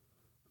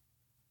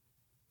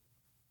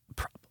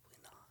 Probably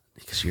not.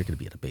 Because you're going to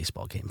be at a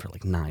baseball game for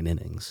like 9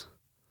 innings.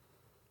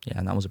 Yeah,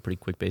 and that was a pretty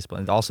quick baseball.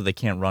 And also, they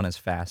can't run as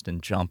fast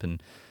and jump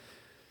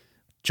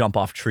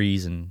off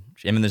trees. And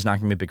I mean, there's not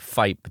going to be a big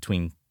fight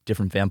between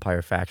different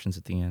vampire factions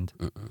at the end.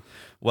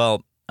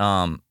 Well,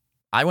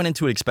 I went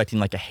into it expecting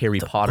like a Harry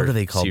Potter What are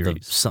they called?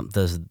 series.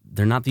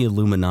 They're not the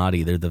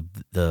Illuminati. They're the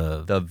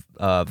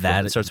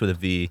That it starts with a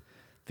V.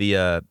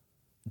 The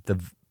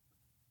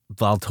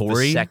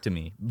Volturi.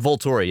 vasectomy.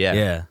 Volturi, yeah.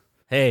 Yeah.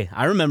 Hey,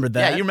 I remembered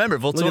that. Yeah, you remember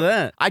Volturi. Look at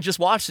that. I just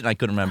watched it and I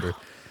couldn't remember.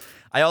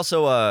 I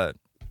also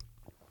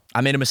I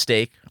made a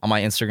mistake on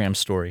my Instagram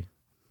story.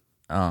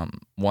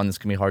 One that's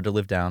gonna be hard to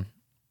live down.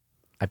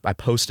 I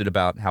posted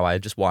about how I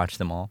had just watched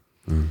them all.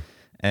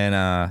 And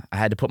I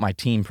had to put my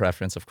team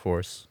preference, of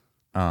course.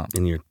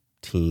 In your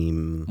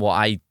team. Well,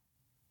 I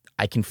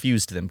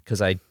confused them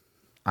because I'm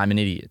an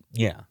idiot.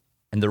 Yeah.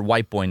 And they're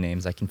white boy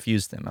names. I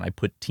confused them, and I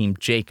put Team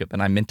Jacob,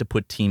 and I meant to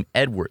put Team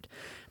Edward,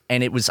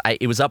 and it was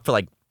up for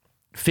like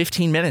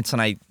 15 minutes,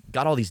 and I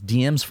got all these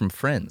DMs from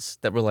friends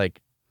that were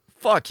like,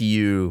 "Fuck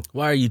you!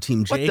 Why are you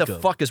Team Jacob? What the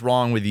fuck is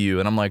wrong with you?"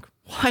 And I'm like,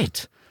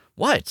 "What?"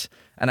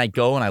 And I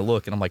go and I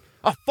look, and I'm like,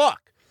 "Oh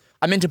fuck!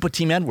 I meant to put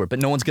Team Edward, but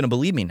no one's gonna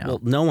believe me now." Well,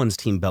 no one's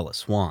Team Bella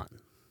Swan.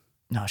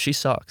 No, she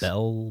sucks.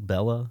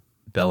 Bella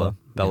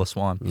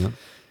Swan. Yeah.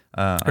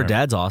 Her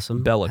dad's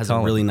awesome. Bella has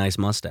Cullen. a really nice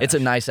mustache. It's a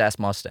nice ass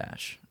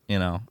mustache, you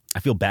know. I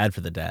feel bad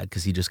for the dad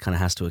because he just kind of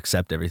has to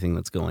accept everything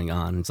that's going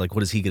on. It's like,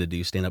 what is he going to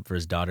do? Stand up for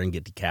his daughter and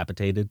get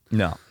decapitated?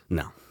 No.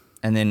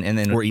 And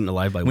then Or eaten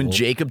alive by when wolves.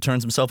 Jacob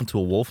turns himself into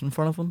a wolf in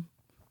front of him,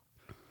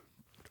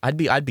 I'd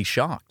be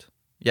shocked.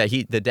 Yeah,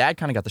 the dad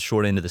kind of got the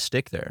short end of the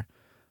stick there.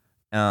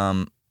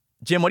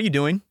 Jim, what are you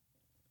doing?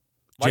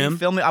 Why are you Jim?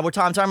 filming? I'm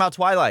talking about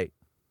Twilight.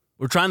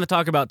 We're trying to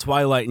talk about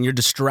Twilight, and you're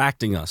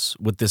distracting us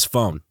with this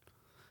phone.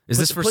 Is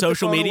this for Put the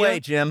social phone media? away,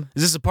 Jim.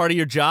 Is this a part of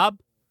your job?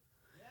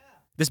 Yeah.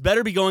 This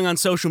better be going on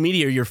social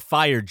media or you're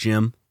fired,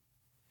 Jim.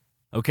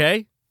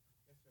 Okay?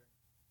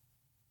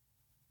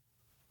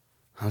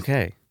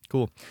 Okay.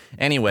 Cool.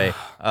 Anyway,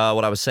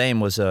 what I was saying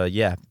was,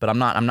 but I'm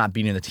not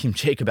beating the Team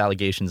Jacob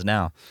allegations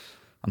now,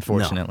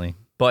 unfortunately.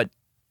 But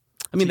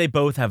I mean, they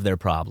both have their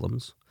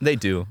problems they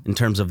do. in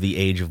terms of the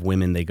age of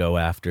women they go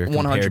after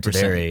compared 100%. to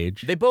their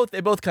age. They both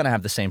kind of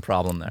have the same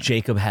problem there.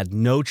 Jacob had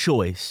no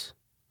choice.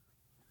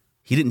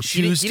 He didn't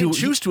He choose didn't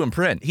choose to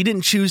imprint He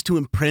didn't choose to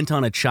imprint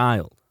on a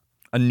child.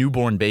 a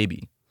newborn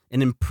baby.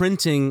 And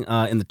imprinting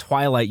in the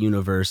Twilight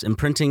universe,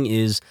 imprinting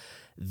is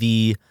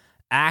the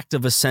act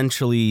of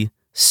essentially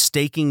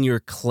staking your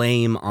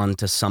claim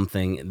onto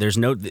something.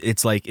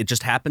 It's like it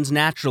just happens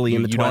naturally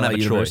in the You Twilight don't have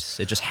a universe. choice.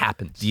 It just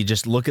happens. You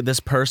just look at this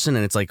person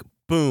and it's like,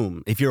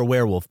 boom. If you're a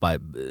werewolf, by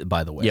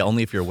the way. Yeah,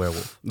 only if you're a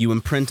werewolf. You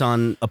imprint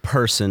on a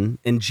person.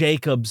 In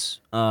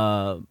Jacob's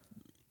I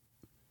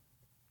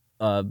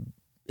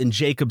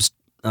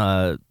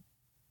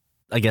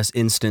guess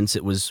instance,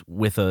 it was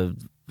with a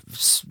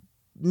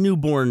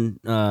newborn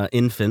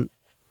infant,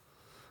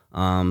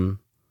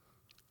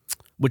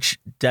 which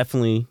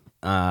definitely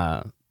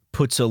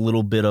puts a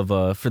little bit of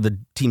a, for the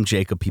Team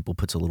Jacob people,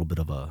 puts a little bit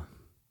of a,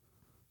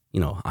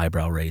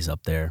 eyebrow raise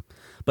up there.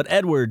 But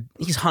Edward,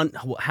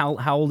 how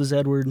old is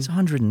Edward? He's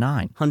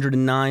 109.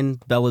 109.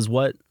 Bella's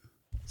what?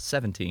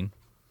 17.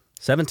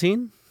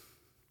 17?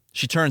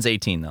 She turns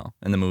 18, though,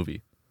 in the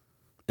movie.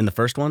 In the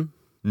first one?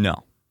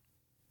 No.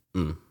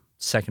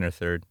 second or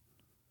third.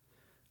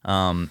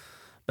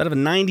 Bit of a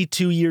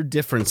 92-year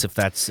difference if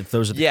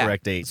those are the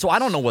correct dates. So I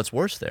don't know what's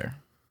worse there.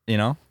 You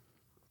know,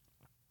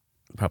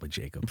 Probably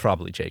Jacob.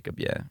 probably Jacob.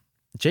 Yeah,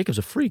 Jacob's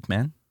a freak,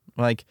 man.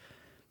 Like,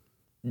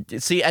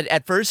 see,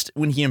 at first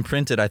when he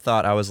imprinted,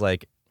 I was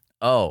like,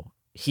 oh,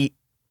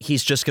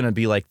 he's just gonna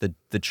be like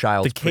the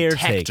child's The caretaker,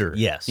 protector.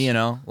 yes. You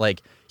know,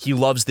 like he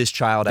loves this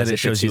child as Then it if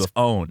shows it's his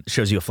own.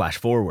 Shows you a flash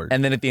forward.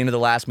 And then at the end of the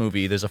last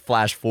movie, there's a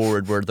flash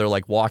forward where they're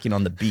like walking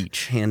on the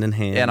beach, hand in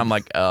hand. and I'm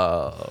like,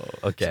 oh,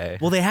 okay.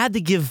 well, they had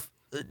to give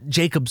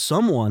Jacob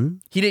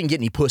someone. He didn't get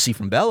any pussy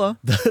from Bella.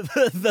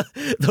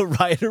 The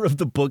writer of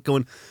the book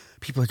going,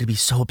 people are going to be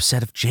so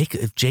upset if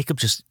Jacob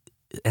just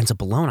ends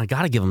up alone. I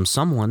got to give him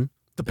someone.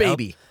 The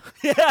baby.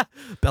 Yeah.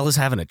 Bella's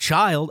having a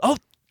child. Oh,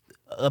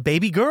 a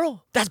baby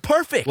girl. That's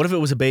perfect. What if it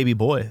was a baby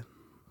boy?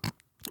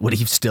 Would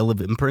he still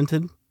have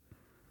imprinted?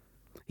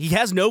 He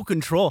has no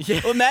control.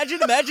 Yeah. Imagine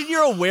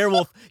you're a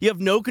werewolf. You have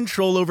no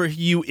control over who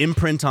you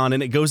imprint on,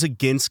 and it goes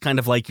against kind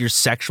of like your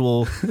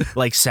sexual,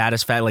 like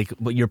satisfaction, like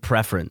your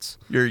preference.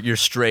 You're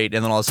straight,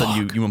 and then all of a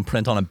sudden you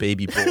imprint on a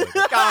baby boy.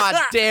 God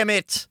damn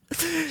it!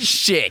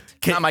 Shit.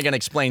 How am I gonna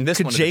explain this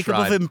Could one to Jacob the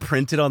tribe? have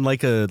imprinted on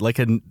like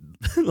an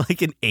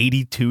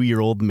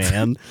 82-year-old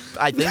man?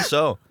 I think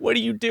so. What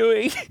are you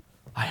doing?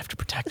 I have to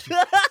protect you.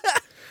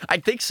 I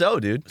think so,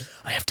 dude.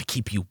 I have to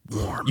keep you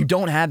warm. You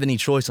don't have any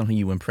choice on who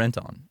you imprint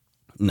on.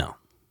 No.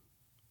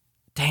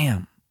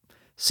 Damn.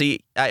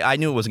 See, I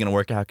knew it wasn't gonna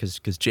work out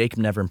because Jacob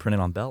never imprinted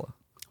on Bella.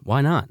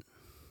 Why not?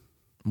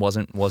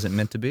 Wasn't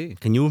meant to be.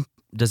 Could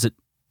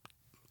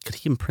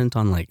he imprint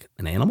on like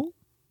an animal?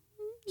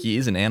 He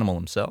is an animal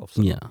himself.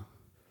 So. Yeah.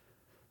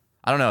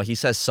 I don't know. He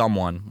says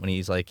someone when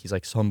he's like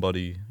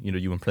somebody. You know,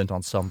 you imprint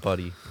on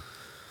somebody.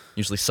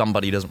 Usually,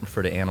 somebody doesn't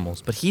refer to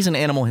animals, but he's an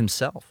animal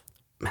himself.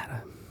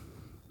 Matt,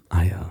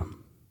 I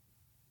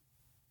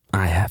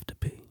have to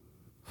pee.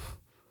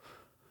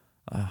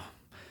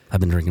 I've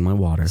been drinking my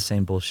water.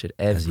 Same bullshit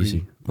you every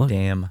see. Look.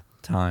 damn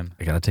time.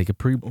 I gotta take a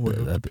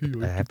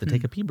I have to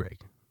take a pee break.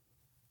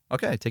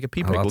 Okay, take a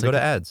pee Oh, break. I'll We'll take go to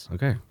it. ads.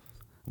 Okay.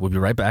 We'll be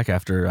right back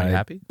after Are you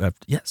happy?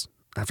 Yes.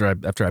 After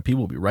I pee,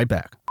 we'll be right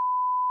back.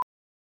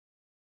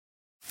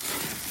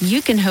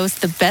 You can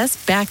host the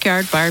best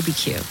backyard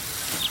barbecue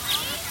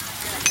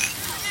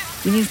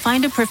when you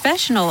find a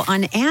professional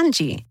on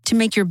Angie to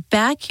make your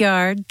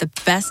backyard the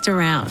best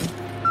around.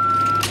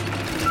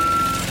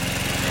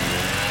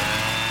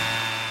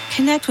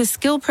 Connect with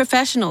skilled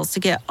professionals to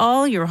get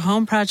all your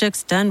home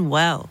projects done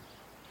well.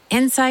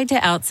 Inside to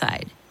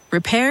outside,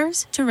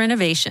 repairs to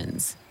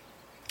renovations.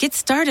 Get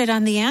started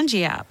on the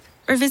Angie app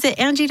or visit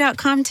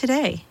Angie.com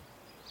today.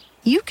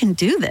 You can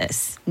do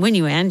this when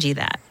you Angie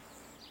that.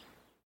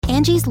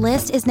 Angie's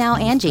List is now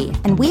Angie,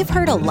 and we've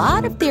heard a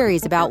lot of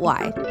theories about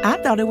why. I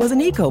thought it was an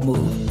eco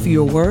move.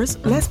 Fewer words,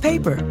 less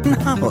paper.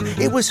 No,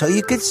 it was so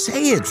you could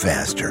say it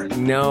faster.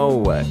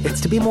 No,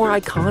 it's to be more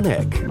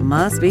iconic.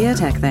 Must be a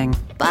tech thing.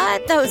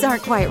 But those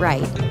aren't quite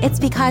right. It's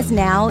because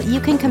now you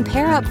can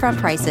compare upfront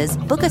prices,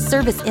 book a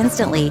service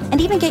instantly,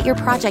 and even get your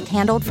project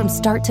handled from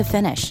start to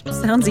finish.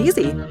 Sounds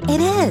easy. It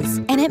is,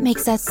 and it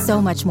makes us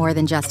so much more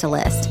than just a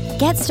list.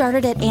 Get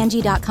started at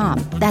Angie.com.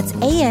 That's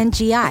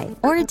ANGI,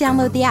 or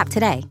download the app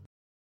today.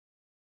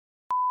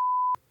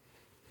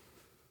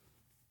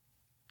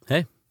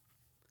 Hey.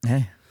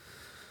 Hey.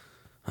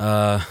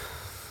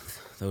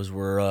 Those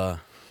were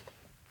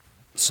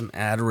some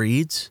ad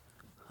reads.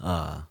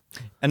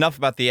 Enough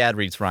about the ad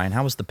reads, Ryan.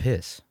 How was the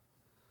piss?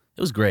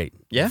 It was great.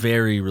 Yeah?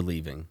 Very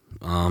relieving.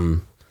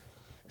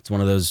 It's one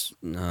of those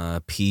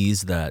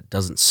peas that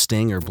doesn't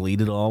sting or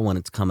bleed at all when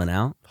it's coming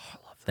out. Oh, I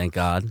love that. Thank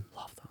God.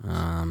 Love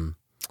those.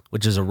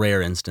 Which is a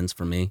rare instance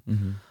for me.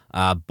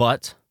 Mm-hmm.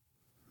 But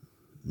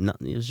no,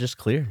 it was just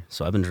clear.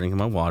 So I've been drinking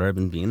my water. I've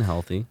been being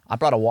healthy. I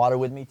brought a water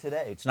with me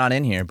today. It's not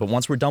in here, but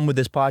once we're done with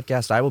this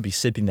podcast, I will be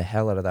sipping the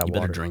hell out of that You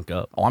water. better drink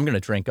up. Oh, I'm going to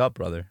drink up,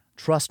 brother.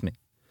 Trust me.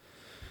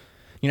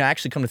 You know,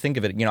 actually come to think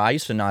of it, I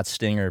used to not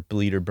sting or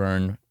bleed or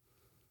burn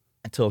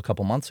until a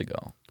couple months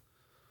ago.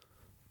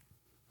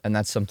 And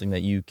that's something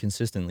that you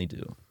consistently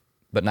do.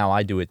 But now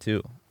I do it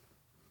too.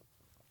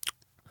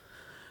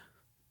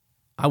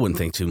 I wouldn't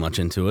think too much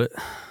into it.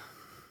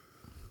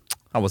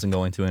 I wasn't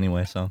going to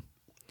anyway, so.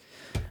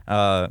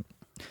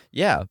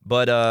 Yeah,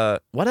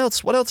 but what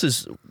else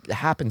has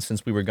happened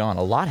since we were gone?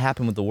 A lot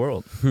happened with the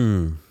world.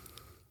 I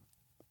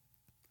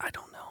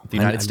don't know. The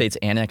United States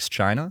annexed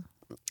China.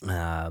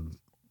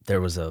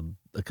 There was a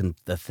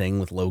thing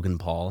with Logan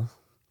Paul.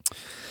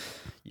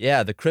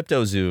 Yeah, the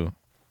crypto zoo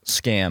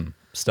scam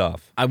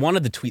stuff. I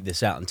wanted to tweet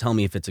this out and tell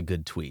me if it's a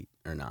good tweet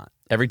or not.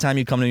 Every time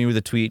you come to me with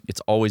a tweet,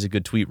 it's always a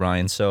good tweet,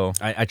 Ryan. So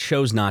I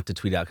chose not to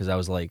tweet out because I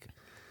was like,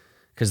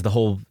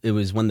 it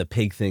was when the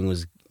pig thing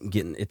was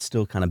getting, it's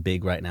still kind of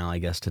big right now, I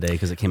guess, today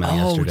because it came out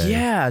yesterday. Oh,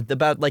 yeah,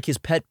 about like his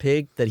pet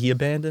pig that he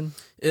abandoned.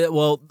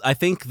 Well, I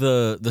think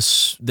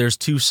there's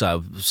two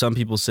sides. Some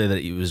people say that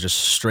it was just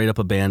straight up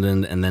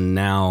abandoned, and then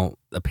now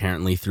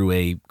apparently through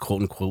a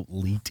quote unquote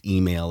leaked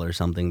email or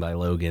something by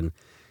Logan,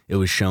 it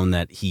was shown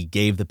that he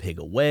gave the pig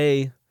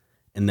away,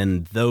 and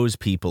then those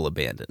people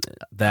abandoned it,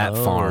 that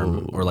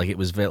farm, or like it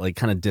was very, like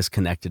kind of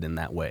disconnected in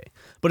that way.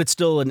 But it's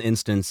still an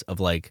instance of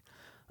like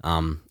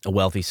a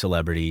wealthy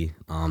celebrity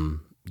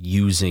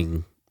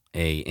using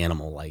a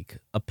animal like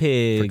a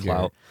pig. For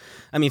clout.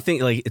 I mean,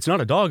 think like it's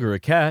not a dog or a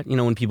cat. You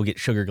know, when people get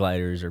sugar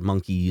gliders or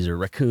monkeys or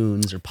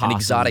raccoons or possums. An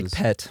exotic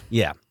pet.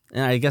 Yeah,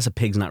 and I guess a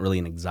pig's not really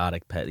an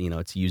exotic pet. You know,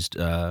 it's used.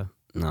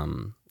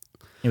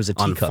 It was a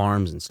on teacup.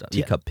 farms and stuff.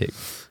 Teacup pig.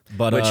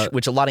 But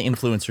Which a lot of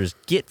influencers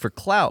get for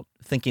clout,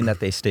 thinking that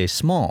they stay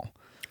small.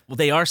 well,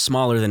 they are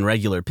smaller than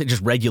regular pigs.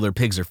 Just regular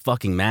pigs are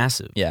fucking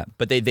massive. Yeah,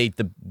 but they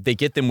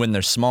get them when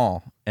they're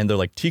small, and they're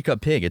like,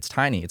 teacup pig, it's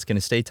tiny, it's going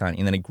to stay tiny,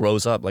 and then it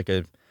grows up like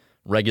a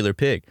regular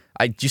pig.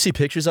 Do you see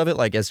pictures of it?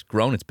 Like, as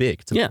grown, it's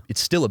big.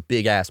 It's still a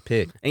big-ass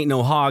pig. Ain't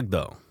no hog,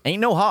 though.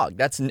 Ain't no hog.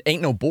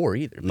 Ain't no boar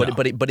either. But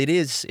No. but it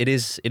is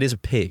a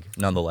pig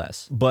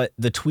nonetheless. But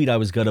the tweet I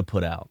was going to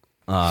put out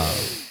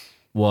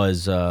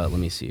was, let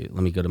me see,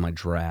 let me go to my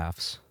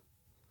drafts,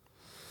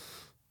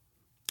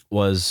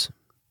 was,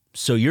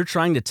 so you're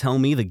trying to tell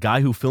me the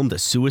guy who filmed a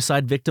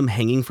suicide victim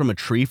hanging from a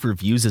tree for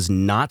views is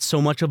not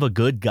so much of a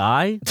good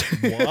guy?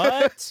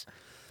 What?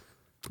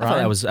 I thought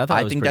that was I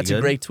think pretty that's good.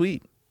 a great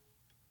tweet.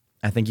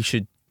 I think you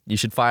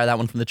should fire that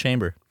one from the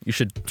chamber. You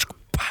should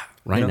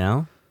Right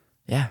now?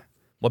 Yeah.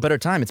 What better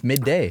time? It's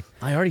midday.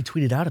 I already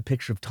tweeted out a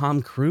picture of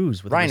Tom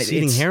Cruise with Ryan, a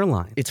receding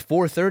hairline. It's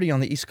 4:30 on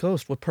the East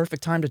Coast. What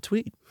perfect time to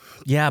tweet?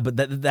 Yeah, but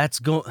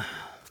that's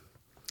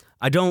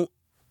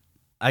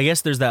I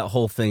guess there's that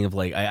whole thing of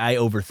like, I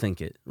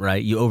overthink it,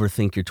 right? You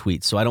overthink your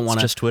tweets. So I don't want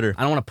to. just Twitter.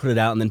 I don't want to put it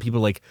out and then people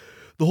are like,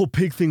 the whole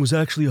pig thing was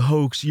actually a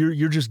hoax.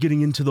 You're just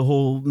getting into the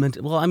whole.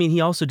 Well, I mean,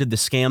 he also did the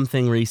scam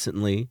thing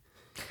recently.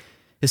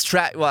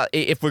 Well,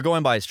 if we're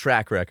going by his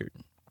track record,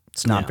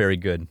 it's not very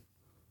good.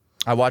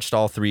 I watched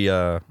all 3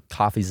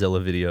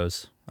 CoffeeZilla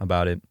videos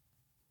about it.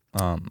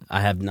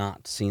 I have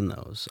not seen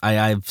those.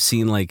 I've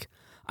seen like,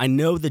 I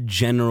know the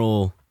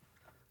general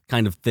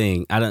kind of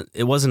thing.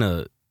 Was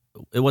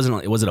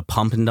it a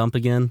pump and dump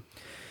again?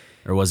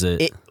 Or was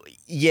it?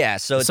 Yeah,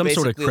 so it's some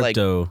sort of basically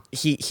crypto.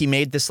 Like, he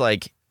made this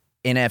like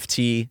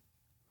NFT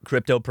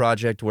crypto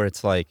project where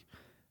it's like,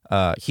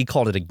 he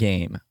called it a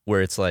game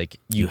where it's like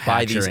you buy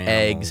hatch your these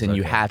animals, eggs and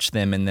you okay. hatch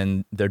them, and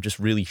then they're just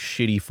really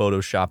shitty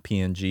Photoshop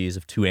PNGs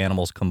of 2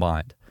 animals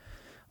combined.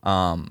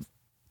 And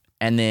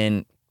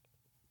then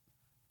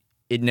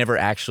it never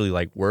actually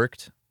like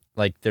worked.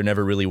 Like there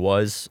never really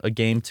was a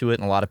game to it,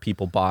 and a lot of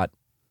people bought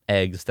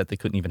eggs that they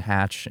couldn't even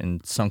hatch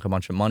and sunk a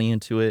bunch of money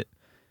into it.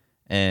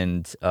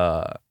 And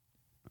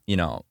you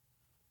know,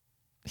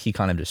 he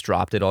kind of just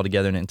dropped it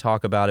altogether and didn't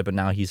talk about it, but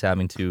now he's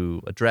having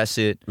to address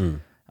it.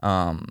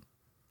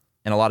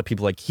 And a lot of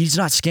people are like, he's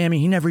not scamming,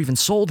 he never even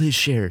sold his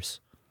shares.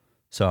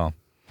 So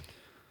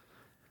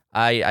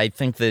I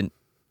think that,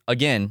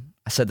 again,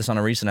 I said this on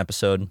a recent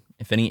episode,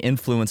 if any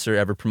influencer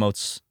ever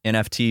promotes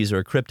NFTs or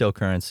a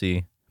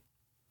cryptocurrency,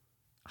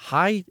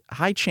 high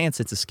chance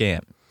it's a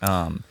scam.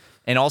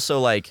 And also,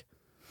 like,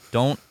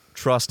 don't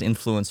trust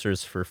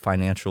influencers for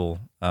financial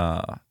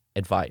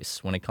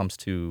advice when it comes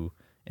to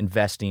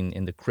investing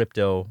in the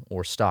crypto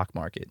or stock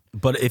market.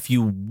 But if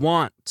you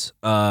want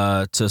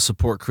to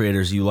support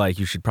creators you like,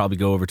 you should probably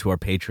go over to our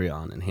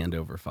Patreon and hand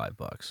over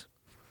 $5.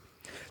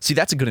 See,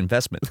 that's a good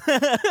investment.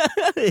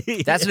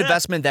 That's an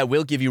investment that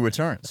will give you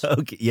returns.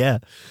 Okay, yeah,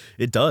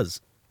 it does.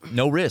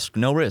 No risk.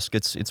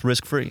 It's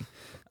risk free.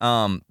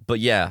 But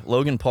yeah,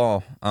 Logan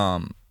Paul,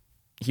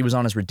 he was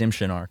on his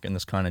redemption arc, and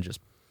this kind of just.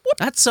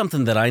 That's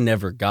something that I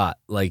never got.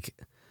 Like,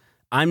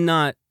 I'm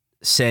not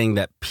saying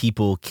that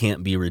people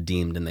can't be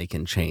redeemed and they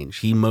can change.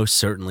 He most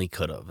certainly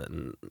could have.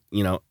 And,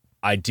 you know,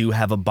 I do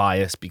have a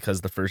bias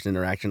because the first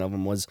interaction of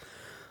him was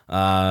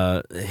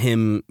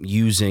him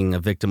using a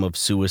victim of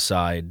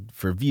suicide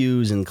for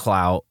views and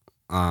clout.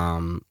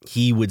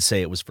 He would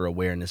say it was for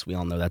awareness. We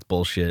all know that's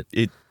bullshit.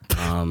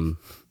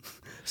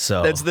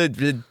 So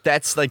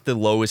that's like the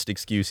lowest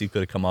excuse he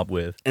could have come up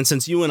with. And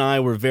since you and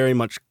I were very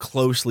much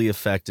closely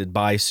affected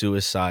by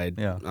suicide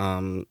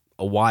a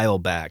while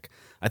back,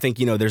 I think,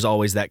 you know, there's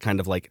always that kind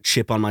of like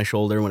chip on my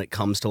shoulder when it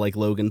comes to like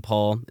Logan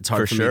Paul. It's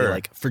hard for me to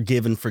like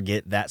forgive and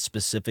forget that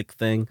specific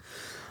thing.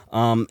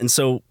 And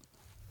so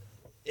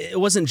it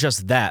wasn't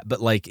just that,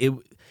 but like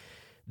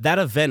that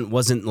event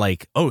wasn't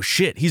like, oh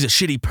shit, he's a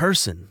shitty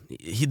person.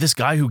 This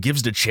guy who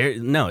gives to charity.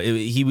 No,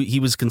 he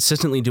was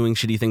consistently doing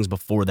shitty things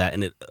before that,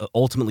 and it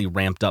ultimately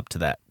ramped up to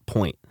that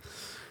point.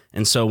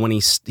 And so when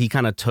he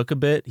kind of took a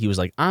bit, he was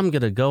like, I'm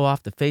going to go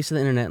off the face of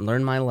the internet and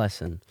learn my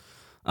lesson.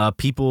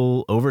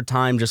 People over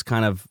time just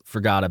kind of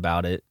forgot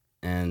about it,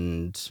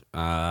 and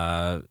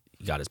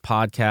he got his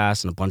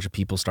podcast, and a bunch of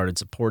people started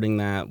supporting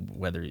that,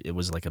 whether it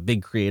was like a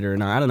big creator or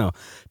not. I don't know.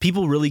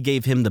 People really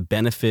gave him the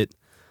benefit.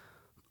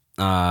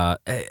 This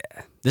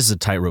is a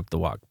tightrope to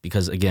walk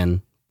because,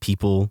 again,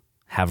 people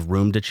have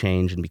room to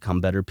change and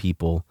become better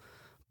people.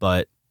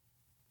 But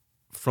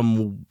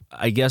from,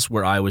 I guess,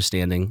 where I was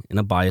standing in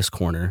a biased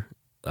corner,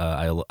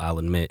 I'll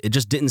admit, it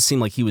just didn't seem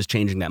like he was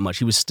changing that much.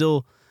 He was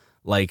still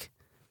like,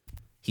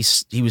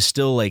 he was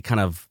still like kind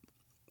of,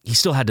 he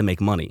still had to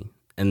make money.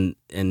 and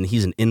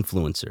he's an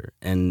influencer,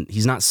 and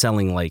he's not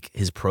selling like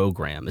his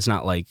program. It's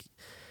not like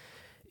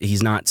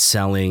he's not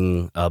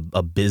selling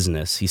a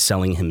business. He's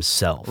selling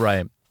himself.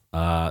 Right.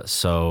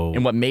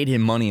 And what made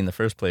him money in the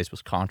first place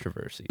was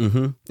controversy. Mm-hmm.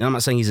 And I'm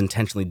not saying he's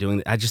intentionally doing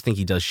that. I just think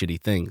he does shitty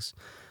things.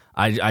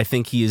 I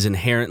think he is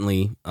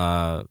inherently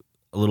not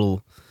a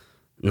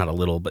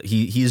little, but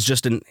he's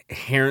just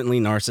inherently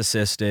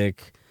narcissistic.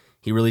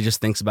 He really just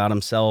thinks about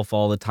himself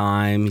all the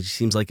time. He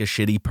seems like a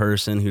shitty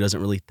person who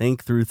doesn't really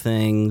think through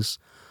things.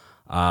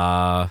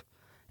 And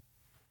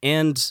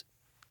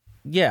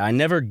yeah, I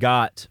never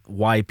got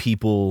why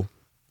people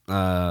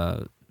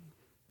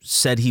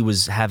said he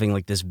was having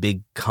like this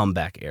big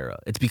comeback era.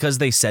 It's because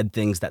they said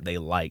things that they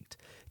liked.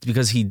 It's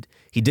because he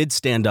did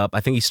stand up.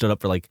 I think he stood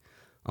up for like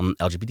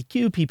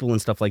LGBTQ people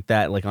and stuff like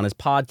that. Like on his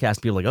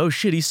podcast, people were like, oh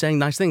shit, he's saying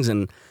nice things.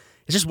 And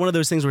it's just one of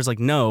those things where it's like,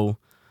 no,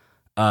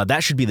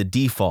 that should be the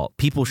default.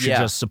 People should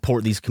just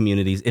support these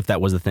communities if that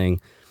was the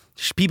thing.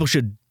 People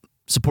should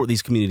support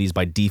these communities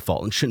by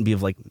default and shouldn't be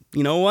of like,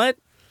 you know what?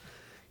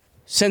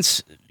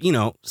 Since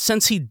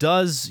he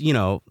does,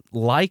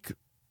 like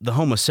the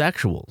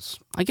homosexuals,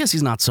 I guess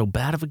he's not so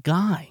bad of a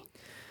guy.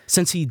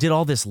 Since he did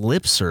all this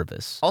lip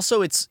service.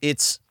 Also,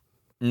 it's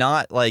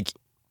not like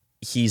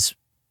he's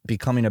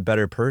becoming a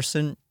better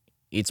person.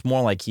 It's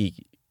more like him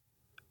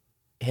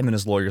and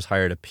his lawyers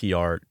hired a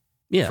PR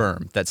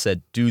firm that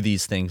said, do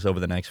these things over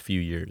the next few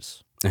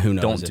years. And who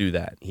knows? Don't do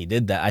that. He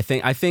did that. I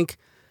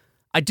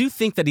do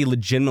think that he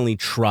legitimately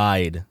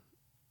tried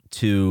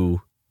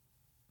to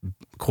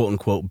quote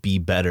unquote be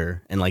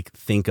better and like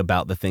think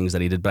about the things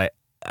that he did. But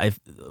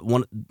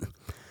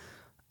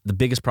the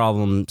biggest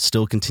problem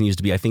still continues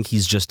to be, I think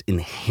he's just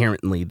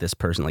inherently this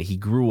person. Like he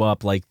grew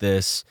up like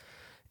this.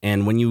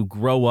 And when you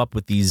grow up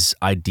with these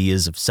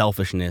ideas of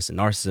selfishness and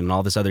narcissism and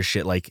all this other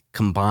shit, like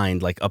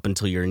combined, like up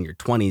until you're in your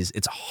 20s,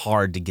 it's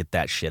hard to get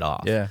that shit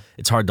off. Yeah.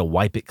 It's hard to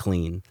wipe it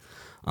clean.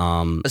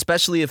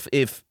 Especially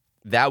if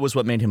that was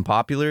what made him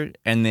popular,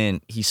 and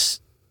then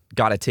he's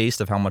got a taste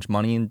of how much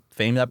money and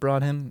fame that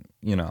brought him,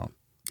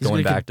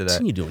 going back to that.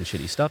 Continue doing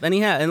shitty stuff.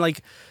 And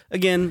like,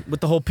 again, with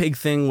the whole pig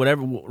thing,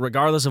 whatever,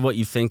 regardless of what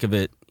you think of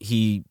it,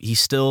 he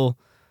still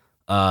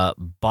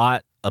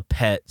bought a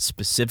pet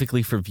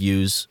specifically for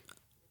views.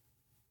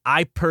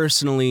 I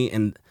personally,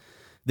 and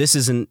this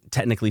isn't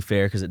technically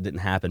fair because it didn't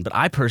happen, but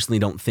I personally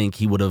don't think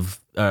he would have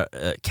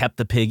kept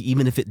the pig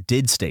even if it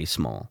did stay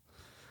small.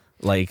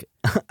 Like,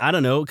 I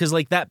don't know, because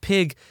like that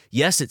pig,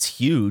 yes, it's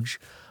huge,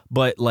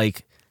 but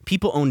like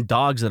people own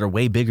dogs that are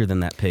way bigger than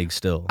that pig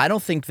still. I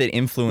don't think that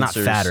influencers... Not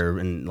fatter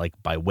and like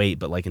by weight,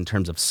 but like in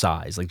terms of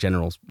size, like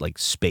general like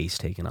space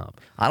taken up.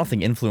 I don't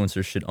think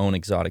influencers should own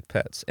exotic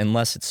pets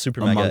unless it's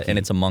super mega monkey. and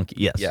it's a monkey.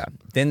 Yes. Yeah.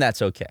 Then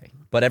that's okay.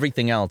 But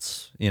everything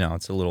else,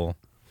 it's a little...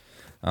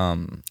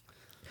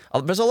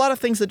 there's a lot of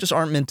things that just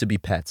aren't meant to be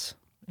pets,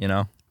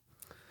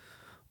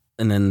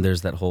 And then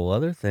there's that whole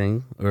other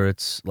thing where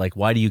it's like,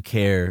 why do you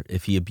care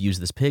if he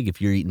abused this pig if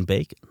you're eating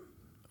bacon?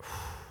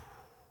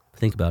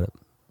 Think about it.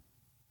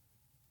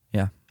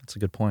 Yeah, that's a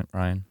good point,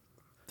 Ryan.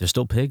 There's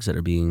still pigs that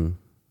are being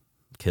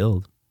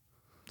killed.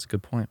 That's a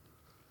good point.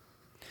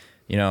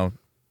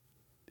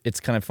 It's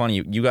kind of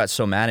funny. You got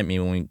so mad at me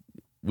when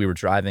we were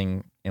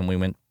driving and we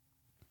went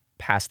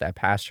past that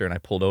pasture and I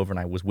pulled over and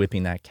I was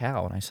whipping that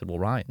cow and I said, well,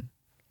 Ryan,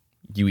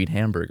 you eat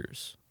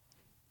hamburgers.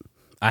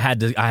 I had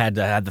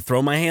to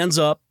throw my hands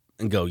up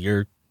and go,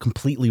 you're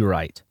completely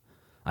right.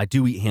 I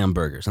do eat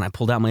hamburgers. And I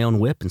pulled out my own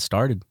whip and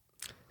started.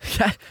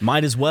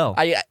 Might as well.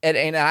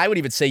 And I would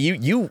even say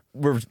you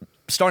were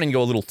starting to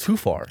go a little too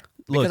far.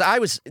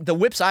 Because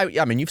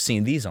you've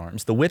seen these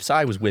arms. The whips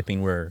I was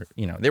whipping were,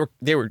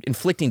 they were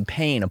inflicting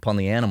pain upon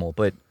the animal.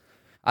 But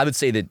I would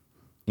say that,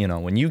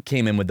 when you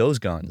came in with those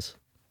guns,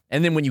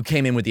 and then when you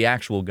came in with the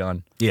actual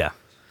gun. Yeah.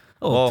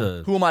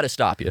 Who am I to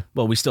stop you?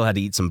 Well, we still had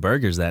to eat some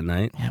burgers that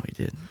night. Yeah, we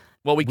did.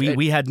 Well,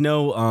 we had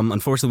no,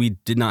 unfortunately, we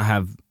did not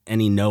have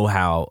any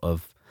know-how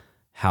of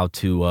how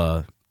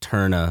to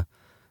turn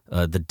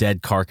the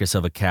dead carcass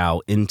of a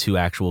cow into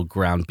actual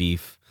ground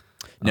beef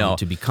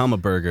to become a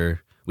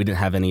burger. We didn't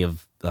have any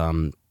of,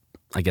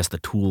 I guess, the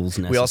tools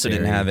necessary. We also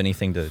didn't have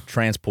anything to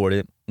transport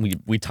it.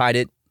 We tied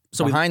it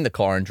behind the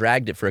car and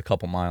dragged it for a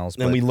couple miles.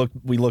 Then we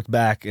looked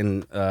back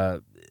and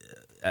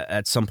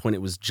at some point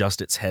it was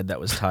just its head that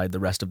was tied. The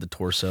rest of the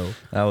torso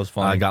that was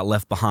fun. Got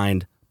left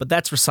behind. But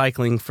that's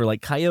recycling for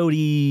like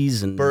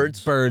coyotes and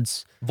birds,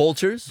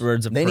 vultures,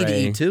 birds of prey. They need to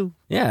eat too.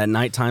 Yeah, at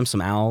nighttime,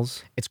 some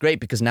owls. It's great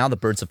because now the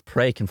birds of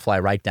prey can fly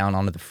right down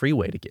onto the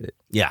freeway to get it.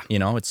 Yeah,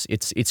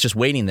 it's just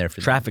waiting there for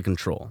traffic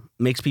control.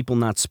 Makes people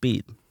not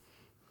speed.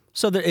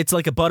 So it's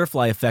like a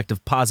butterfly effect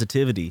of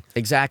positivity.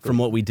 Exactly from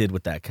what we did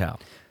with that cow.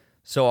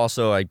 So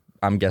also,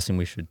 I'm guessing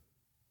we should,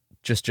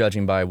 just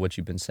judging by what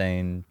you've been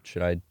saying,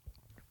 should I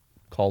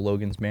call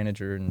Logan's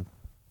manager and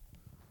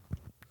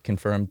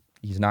confirm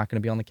he's not going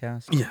to be on the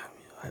cast? Yeah,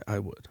 I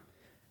would.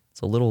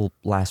 It's a little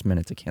last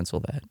minute to cancel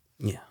that.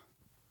 Yeah.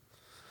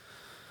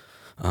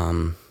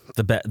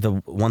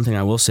 The one thing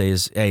I will say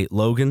is, hey,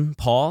 Logan,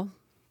 Paul,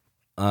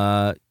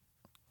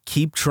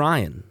 keep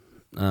trying.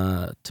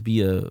 to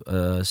be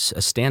a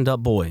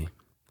stand-up boy.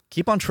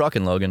 Keep on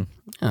trucking, Logan.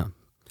 Yeah.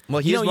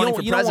 Well, he's running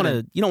for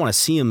president. You don't want to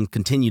see him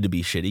continue to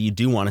be shitty. You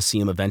do want to see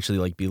him eventually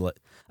like be like,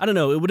 I don't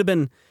know. It would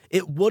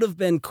have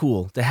been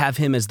cool to have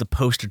him as the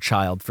poster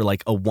child for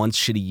like a once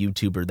shitty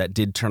YouTuber that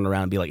did turn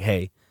around and be like,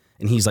 hey,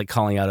 and he's like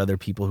calling out other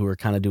people who are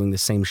kind of doing the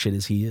same shit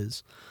as he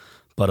is.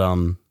 But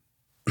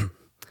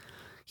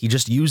he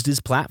just used his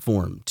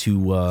platform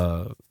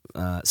to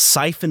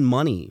siphon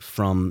money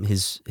from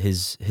his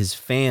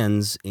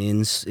fans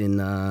in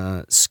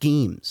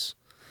schemes.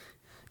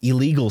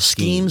 Illegal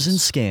schemes and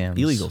scams.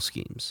 Illegal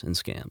schemes and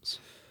scams.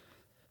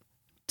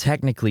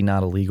 Technically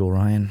not illegal,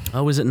 Ryan.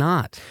 Oh, is it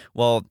not?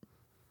 Well,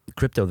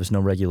 crypto, there's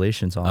no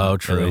regulations on it. Oh,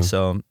 true. Really.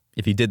 So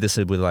if you did this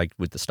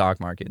with the stock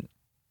market,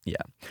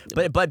 yeah.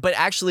 But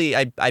actually,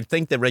 I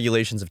think that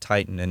regulations have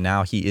tightened, and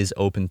now he's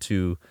opened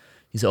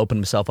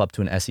himself up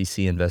to an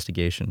SEC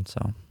investigation.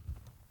 So,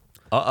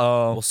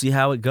 We'll see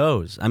how it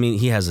goes. I mean,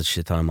 he has a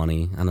shit ton of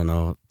money. I don't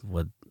know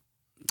what.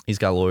 He's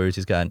got lawyers.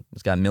 He's got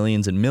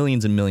millions and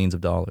millions and millions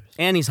of dollars.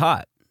 And he's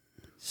hot.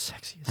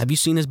 Sexy. Have you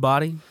seen his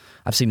body?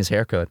 I've seen his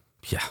haircut.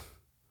 Yeah.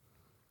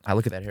 I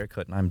look at that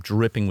haircut and I'm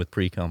dripping with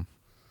pre-cum.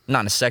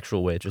 Not in a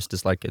sexual way, just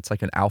as like it's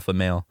like an alpha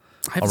male.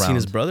 I haven't seen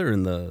his brother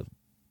in the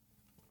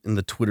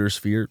Twitter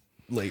sphere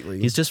lately.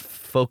 He's just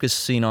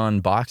focusing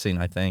on boxing,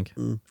 I think.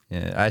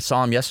 Yeah, I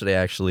saw him yesterday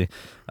actually,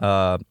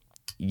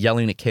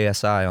 yelling at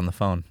KSI on the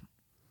phone.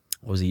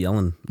 What was he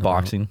yelling?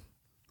 Boxing.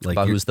 Like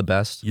about who's the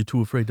best. You're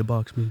too afraid to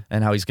box me.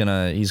 And how he's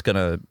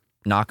gonna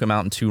knock him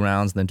out in 2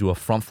 rounds and then do a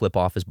front flip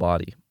off his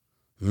body.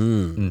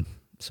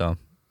 So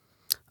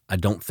I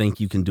don't think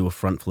you can do a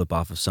front flip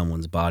off of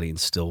someone's body and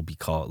still be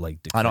called like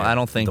I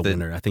don't think the that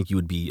winner. I think you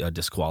would be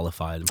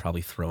disqualified and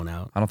probably thrown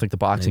out. I don't think the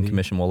boxing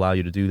commission will allow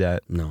you to do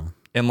that. No.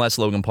 Unless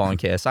Logan Paul and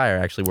KSI are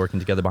actually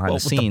working together behind the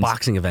scenes. The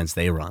boxing events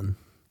they run.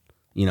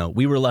 You know,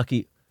 we were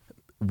lucky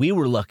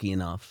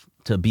enough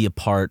to be a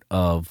part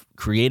of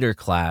Creator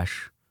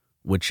Clash,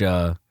 which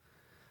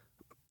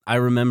I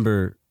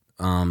remember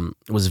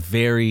was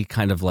very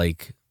kind of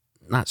like,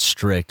 not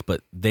strict,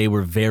 but they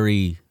were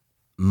very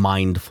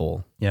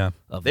mindful. Yeah.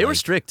 They were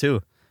strict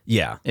too.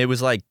 Yeah. It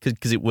was like,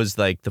 because it was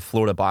like the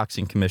Florida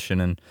Boxing Commission,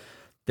 and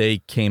they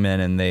came in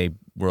and they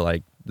were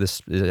like,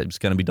 this is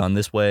going to be done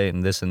this way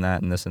and this and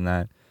that and this and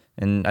that.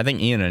 And I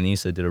think Ian and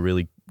Anissa did a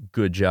really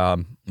good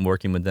job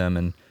working with them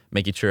and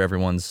making sure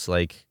everyone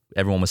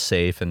was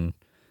safe and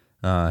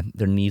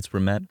their needs were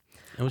met.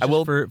 It was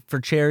just for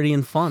charity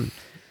and fun.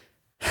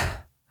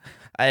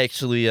 I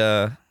actually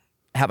have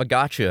a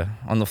gotcha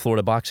on the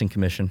Florida Boxing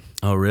Commission.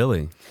 Oh,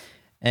 really?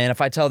 And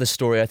if I tell this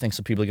story, I think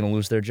some people are going to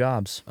lose their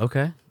jobs.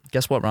 Okay.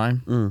 Guess what,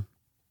 Ryan?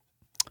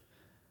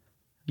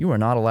 You are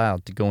not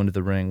allowed to go into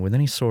the ring with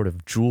any sort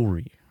of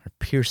jewelry or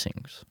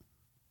piercings.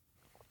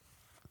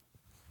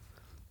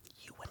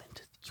 You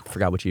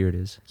forgot which ear it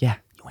is. Yeah.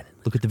 You went in.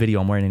 Look at the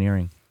video. I'm wearing an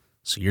earring.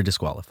 So you're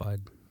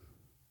disqualified.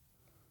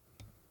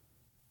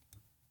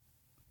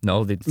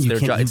 No,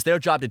 it's their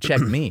job to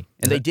check me.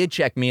 And they did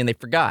check me, and they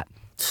forgot.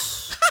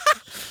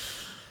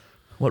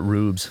 What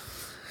rubes.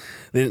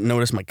 They didn't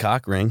notice my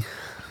cock ring.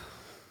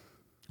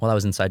 Well, that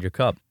was inside your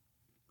cup.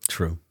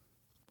 True.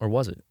 Or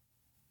was it?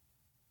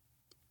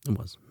 It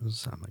was. It was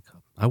inside my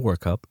cup. I wore a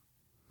cup.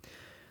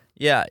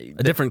 Yeah.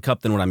 A different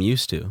cup than what I'm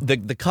used to.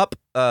 The cup,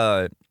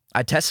 I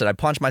tested. I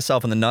punched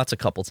myself in the nuts a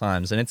couple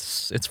times, and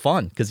it's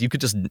fun because you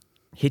could just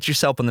hit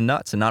yourself in the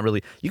nuts and not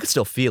really, you could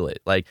still feel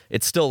it. Like,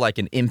 it's still like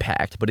an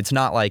impact, but it's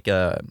not like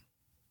the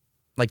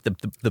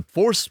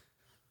force,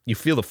 you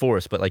feel the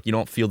force, but like you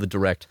don't feel the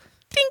direct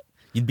ding.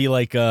 You'd be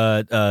like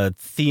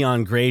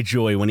Theon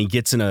Greyjoy when he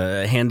gets in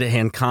a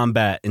hand-to-hand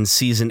combat in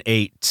season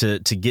 8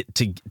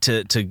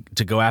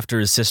 to go after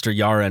his sister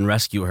Yara and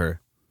rescue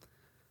her.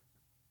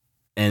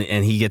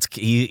 And he gets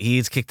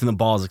kicked in the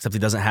balls, except he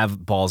doesn't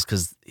have balls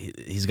because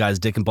he's got his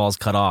dick and balls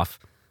cut off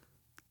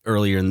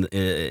earlier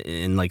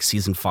in like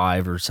season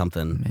 5 or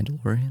something.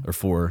 Mandalorian or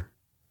 4.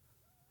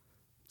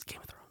 It's Game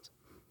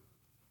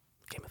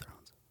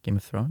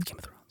of Thrones.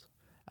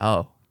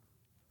 Oh.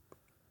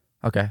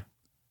 Okay.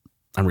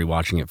 I'm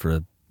rewatching it for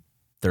a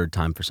 3rd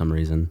time for some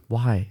reason.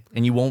 Why?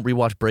 And you won't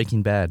rewatch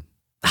Breaking Bad?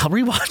 I'll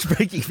rewatch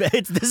Breaking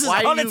Bad. This is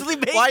why honestly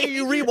making... Why are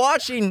you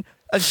rewatching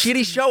a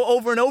shitty show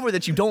over and over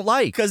that you don't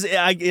like? Because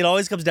it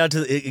always comes down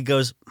to, it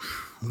goes,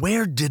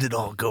 where did it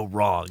all go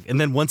wrong? And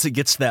then once it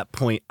gets to that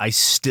point, I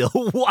still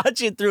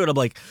watch it through,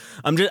 and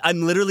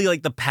I'm literally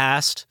like the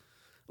past,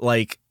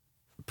 like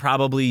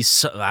probably,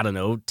 I don't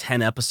know,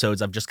 10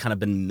 episodes, I've just kind of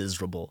been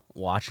miserable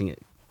watching it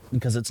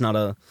because it's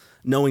not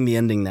knowing the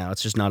ending now,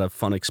 it's just not a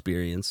fun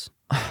experience.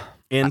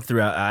 And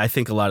throughout, I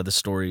think a lot of the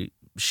story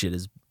shit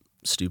is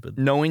stupid.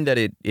 Knowing that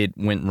it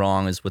went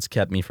wrong is what's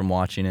kept me from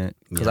watching it,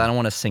 because I don't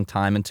want to sink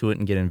time into it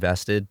and get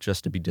invested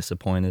just to be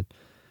disappointed.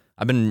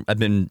 I've been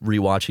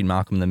rewatching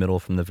Malcolm in the Middle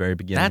from the very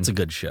beginning. That's a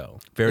good show.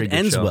 Very it good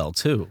ends show. well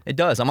too. It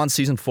does. I'm on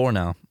season 4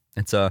 now.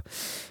 It's I've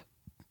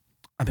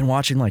been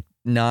watching like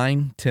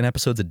 9-10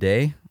 episodes a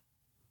day.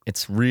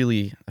 It's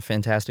really a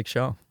fantastic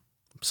show.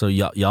 So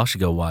y'all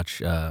should go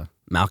watch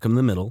Malcolm in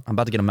the Middle. I'm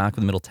about to get a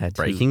Malcolm in the Middle tattoo.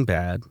 Breaking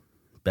Bad.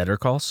 Better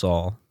Call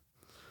Saul.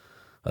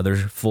 Other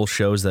full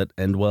shows that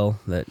end well.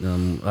 That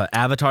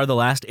Avatar: The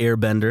Last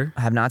Airbender.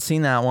 I have not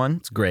seen that one.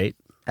 It's great.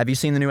 Have you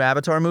seen the new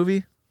Avatar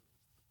movie?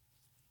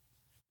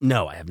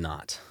 No, I have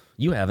not.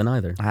 You haven't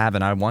either. I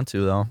haven't. I want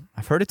to, though.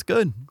 I've heard it's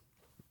good.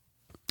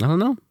 I don't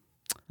know.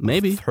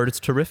 Maybe. I've heard it's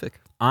terrific.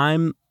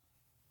 I'm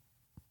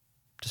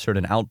just heard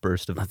an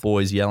outburst of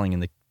boys yelling in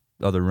the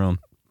other room.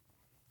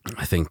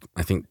 I think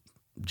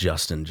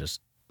Justin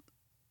just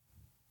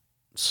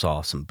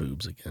saw some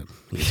boobs again.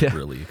 He's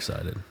really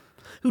excited.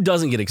 Who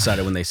doesn't get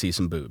excited when they see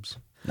some boobs?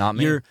 Not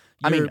me.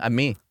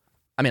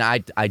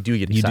 I do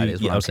get excited.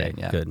 Is what I'm saying.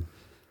 Yeah. Good.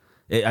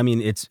 I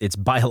mean, it's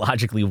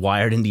biologically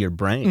wired into your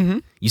brain. Mm-hmm.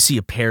 You see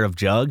a pair of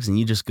jugs and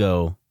you just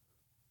go.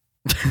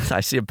 I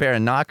see a pair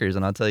of knockers,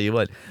 and I'll tell you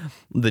what,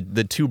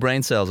 the two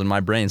brain cells in my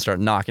brain start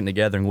knocking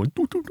together and going.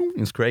 Doo, doo, doo.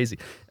 It's crazy.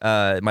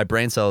 My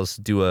brain cells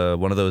do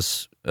one of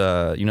those.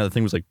 The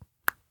thing was like.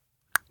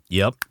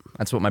 Yep.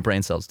 That's what my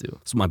brain cells do.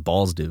 That's what my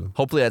balls do.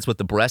 Hopefully, that's what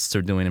the breasts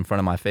are doing in front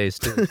of my face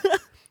too.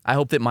 I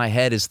hope that my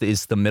head is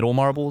the middle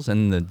marbles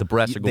and the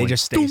breasts are going. They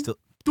just stay still.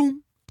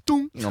 Doom,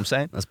 doom. You know what I'm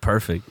saying? That's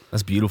perfect.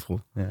 That's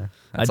beautiful. Yeah.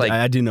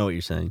 I do know what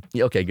you're saying.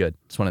 Yeah, okay, good.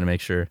 Just wanted to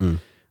make sure.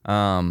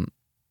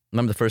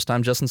 Remember the first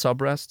time Justin saw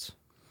breasts?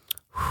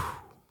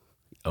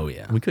 Oh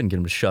yeah. We couldn't get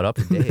him to shut up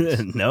for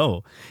days.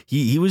 No.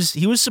 He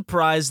was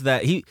surprised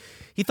that he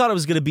thought it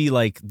was going to be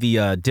like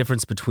the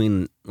difference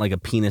between like a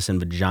penis and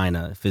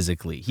vagina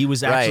physically. He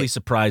was actually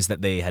surprised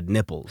that they had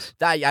nipples.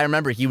 I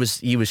remember he was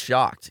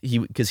shocked.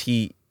 Because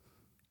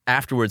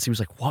afterwards he was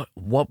like,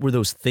 what were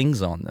those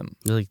things on them?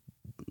 They're like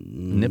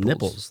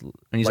nipples. And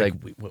he's like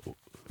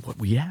what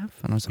we have?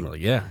 And I was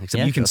like, yeah,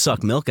 except you can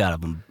suck milk out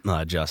of them,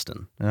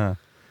 Justin. Yeah.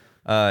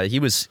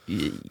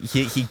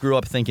 He grew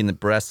up thinking that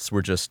breasts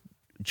were just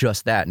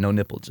that, no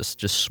nipple, just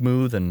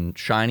smooth and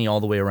shiny all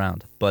the way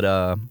around.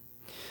 But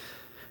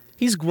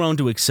he's grown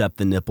to accept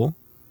the nipple.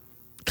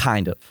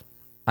 Kind of.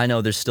 I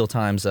know there's still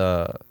times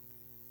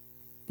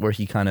where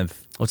he kind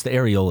of... Well, it's the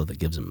areola that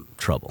gives him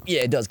trouble.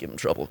 Yeah, it does give him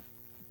trouble.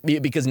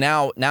 Because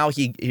now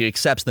he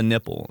accepts the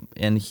nipple,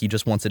 and he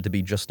just wants it to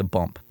be just a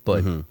bump,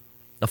 but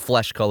a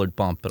flesh-colored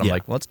bump. But I'm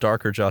like, well, it's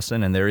darker,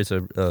 Justin, and there is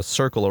a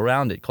circle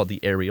around it called the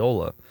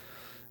areola.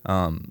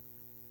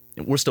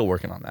 We're still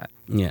working on that.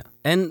 Yeah.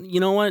 And you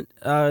know what?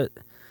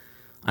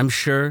 I'm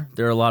sure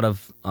there are a lot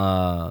of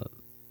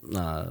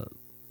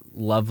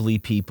lovely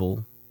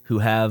people who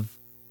have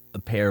a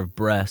pair of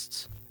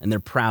breasts and they're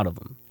proud of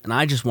them. And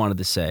I just wanted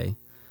to say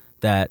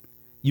that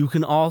you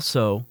can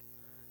also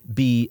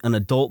be an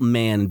adult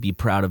man and be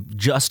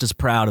just as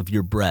proud of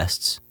your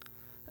breasts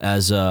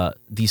as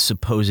these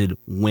supposed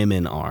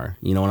women are.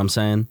 You know what I'm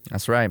saying?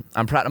 That's right.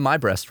 I'm proud of my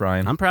breasts,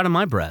 Ryan. I'm proud of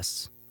my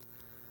breasts.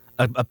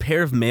 A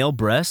pair of male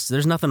breasts,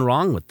 there's nothing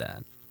wrong with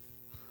that.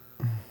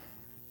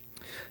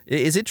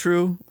 Is it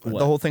true,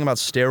 the whole thing about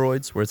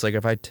steroids, where it's like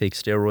if I take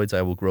steroids,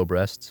 I will grow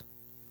breasts?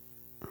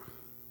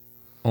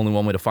 Only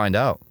one way to find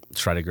out.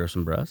 Try to grow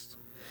some breasts?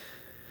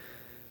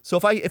 So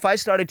if I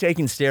started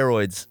taking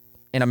steroids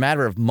in a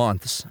matter of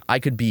months, I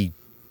could be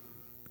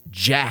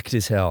jacked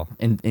as hell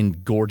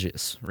and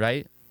gorgeous,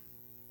 right?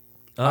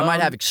 I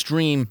might have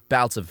extreme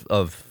bouts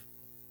of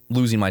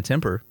losing my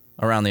temper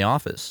around the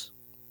office.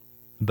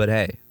 But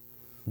hey,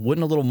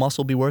 wouldn't a little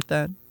muscle be worth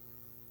that?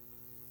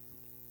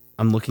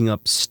 I'm looking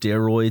up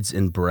steroids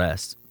in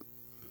breasts.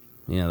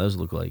 Yeah, those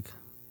look like...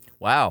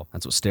 Wow.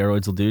 That's what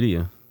steroids will do to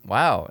you.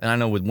 Wow. And I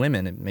know with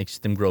women, it makes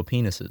them grow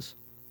penises.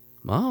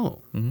 Oh.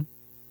 Mm-hmm.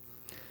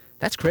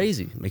 That's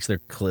crazy. It makes their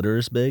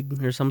clitoris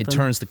big or something? It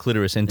turns the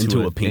clitoris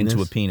into a penis.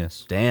 Into a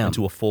penis. Damn.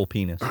 Into a full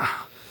penis.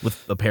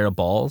 With a pair of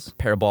balls? A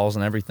pair of balls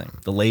and everything.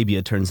 The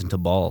labia turns into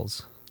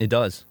balls. It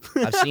does.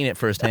 I've seen it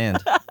firsthand.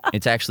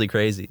 It's actually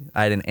crazy.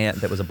 I had an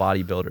aunt that was a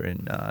bodybuilder,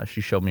 and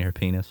she showed me her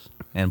penis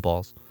and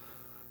balls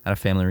at a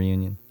family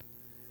reunion.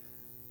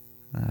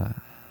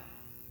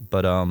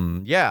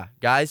 Yeah,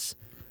 guys.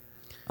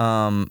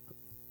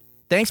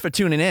 Thanks for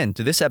tuning in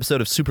to this episode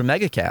of Super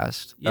Mega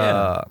Cast.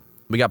 Yeah.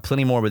 We got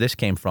plenty more where this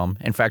came from.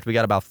 In fact, we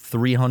got about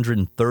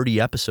 330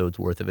 episodes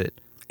worth of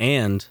it.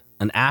 And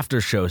an after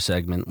show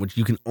segment, which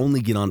you can only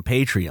get on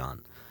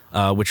Patreon,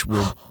 which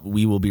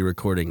we will be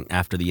recording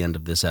after the end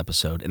of this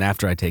episode and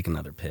after I take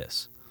another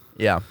piss.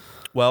 Yeah.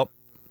 Well,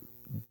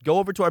 go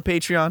over to our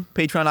Patreon,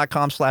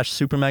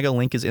 patreon.com/supermega.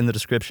 Link is in the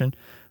description.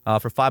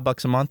 For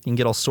 $5 a month, you can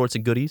get all sorts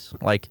of goodies,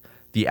 like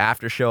the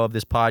after show of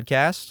this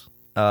podcast.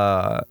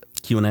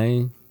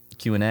 Q&A.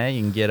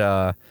 You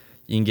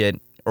can get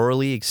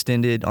early,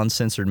 extended,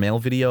 uncensored mail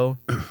video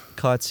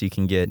cuts. You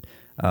can get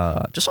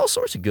just all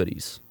sorts of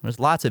goodies. There's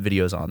lots of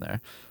videos on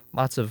there.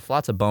 Lots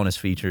of bonus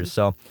features.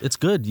 So it's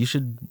good. You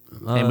should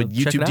and with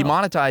YouTube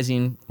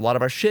demonetizing a lot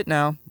of our shit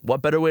now,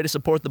 what better way to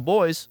support the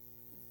boys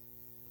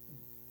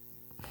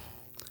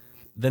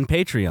than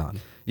Patreon?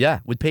 Yeah,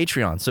 with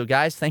Patreon. So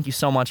guys, thank you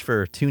so much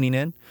for tuning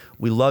in.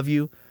 We love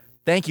you.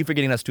 Thank you for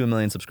getting us to 1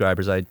 million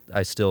subscribers. I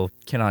still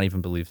cannot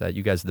even believe that.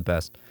 You guys are the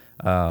best.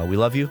 We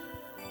love you.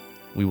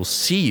 We will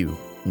see you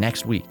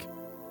next week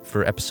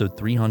for episode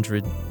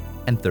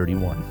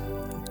 331.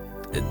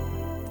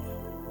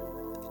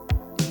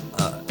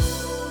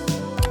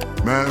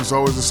 Man, it's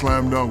always a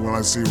slam dunk when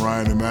I see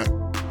Ryan and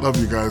Matt. Love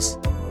you guys.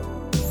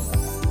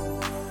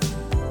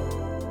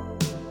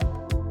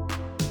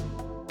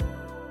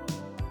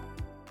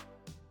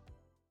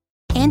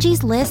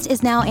 Angie's List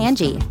is now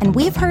Angie, and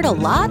we've heard a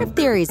lot of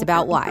theories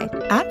about why.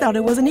 I thought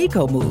it was an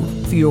eco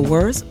move. Fewer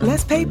words,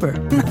 less paper.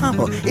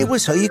 No, it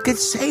was so you could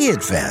say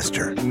it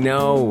faster.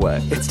 No,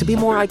 it's to be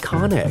more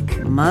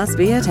iconic. Must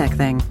be a tech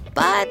thing.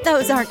 But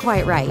those aren't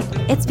quite right.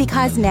 It's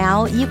because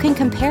now you can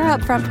compare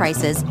upfront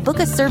prices, book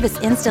a service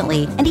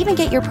instantly, and even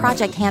get your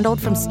project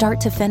handled from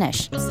start to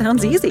finish.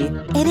 Sounds easy.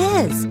 It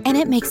is, and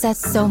it makes us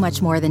so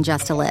much more than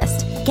just a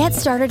list. Get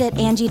started at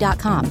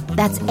Angie.com.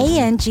 That's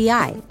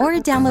ANGI, or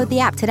download the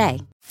app today.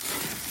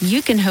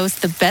 You can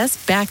host the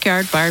best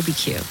backyard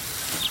barbecue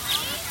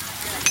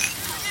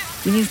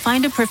when you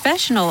find a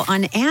professional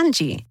on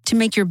Angie to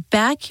make your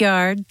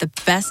backyard the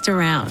best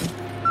around.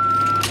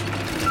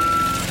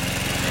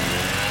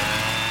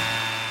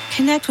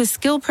 Connect with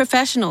skilled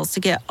professionals to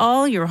get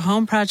all your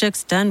home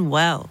projects done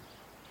well.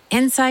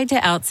 Inside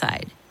to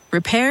outside,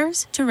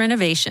 repairs to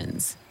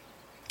renovations.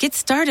 Get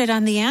started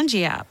on the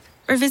Angie app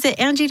or visit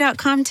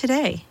Angie.com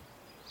today.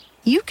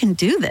 You can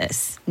do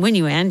this when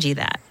you Angie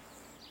that.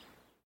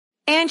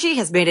 Angie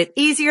has made it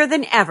easier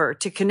than ever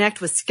to connect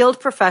with skilled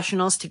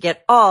professionals to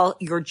get all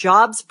your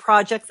jobs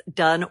projects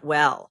done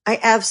well. I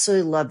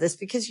absolutely love this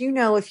because, you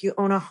know, if you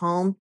own a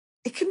home,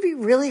 it can be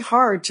really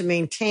hard to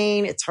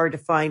maintain. It's hard to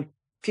find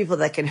people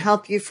that can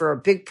help you for a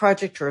big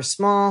project or a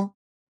small.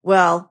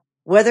 Well,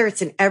 whether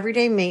it's in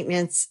everyday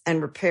maintenance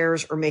and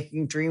repairs or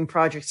making dream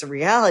projects a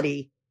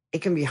reality,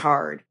 it can be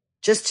hard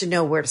just to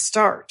know where to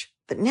start.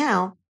 But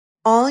now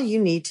all you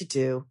need to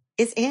do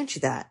is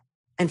Angie that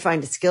and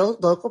find a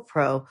skilled local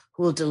pro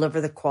who will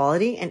deliver the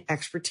quality and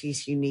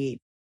expertise you need.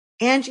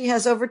 Angie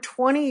has over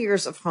 20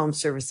 years of home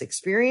service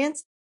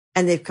experience,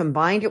 and they've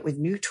combined it with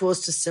new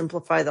tools to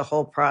simplify the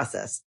whole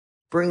process.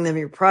 Bring them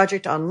your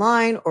project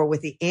online or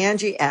with the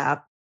Angie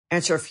app,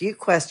 answer a few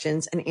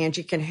questions, and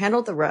Angie can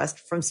handle the rest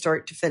from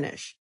start to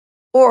finish.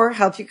 Or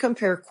help you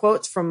compare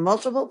quotes from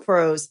multiple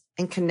pros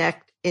and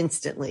connect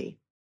instantly,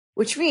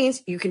 which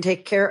means you can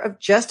take care of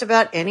just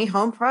about any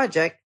home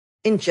project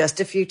in just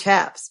a few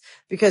taps.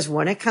 Because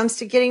when it comes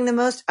to getting the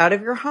most out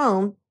of your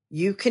home,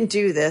 you can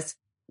do this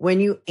when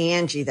you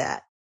Angie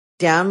that.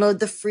 Download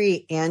the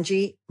free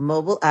Angie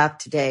mobile app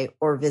today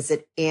or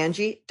visit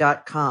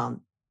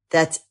Angie.com.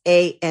 That's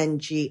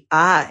ANGI.com.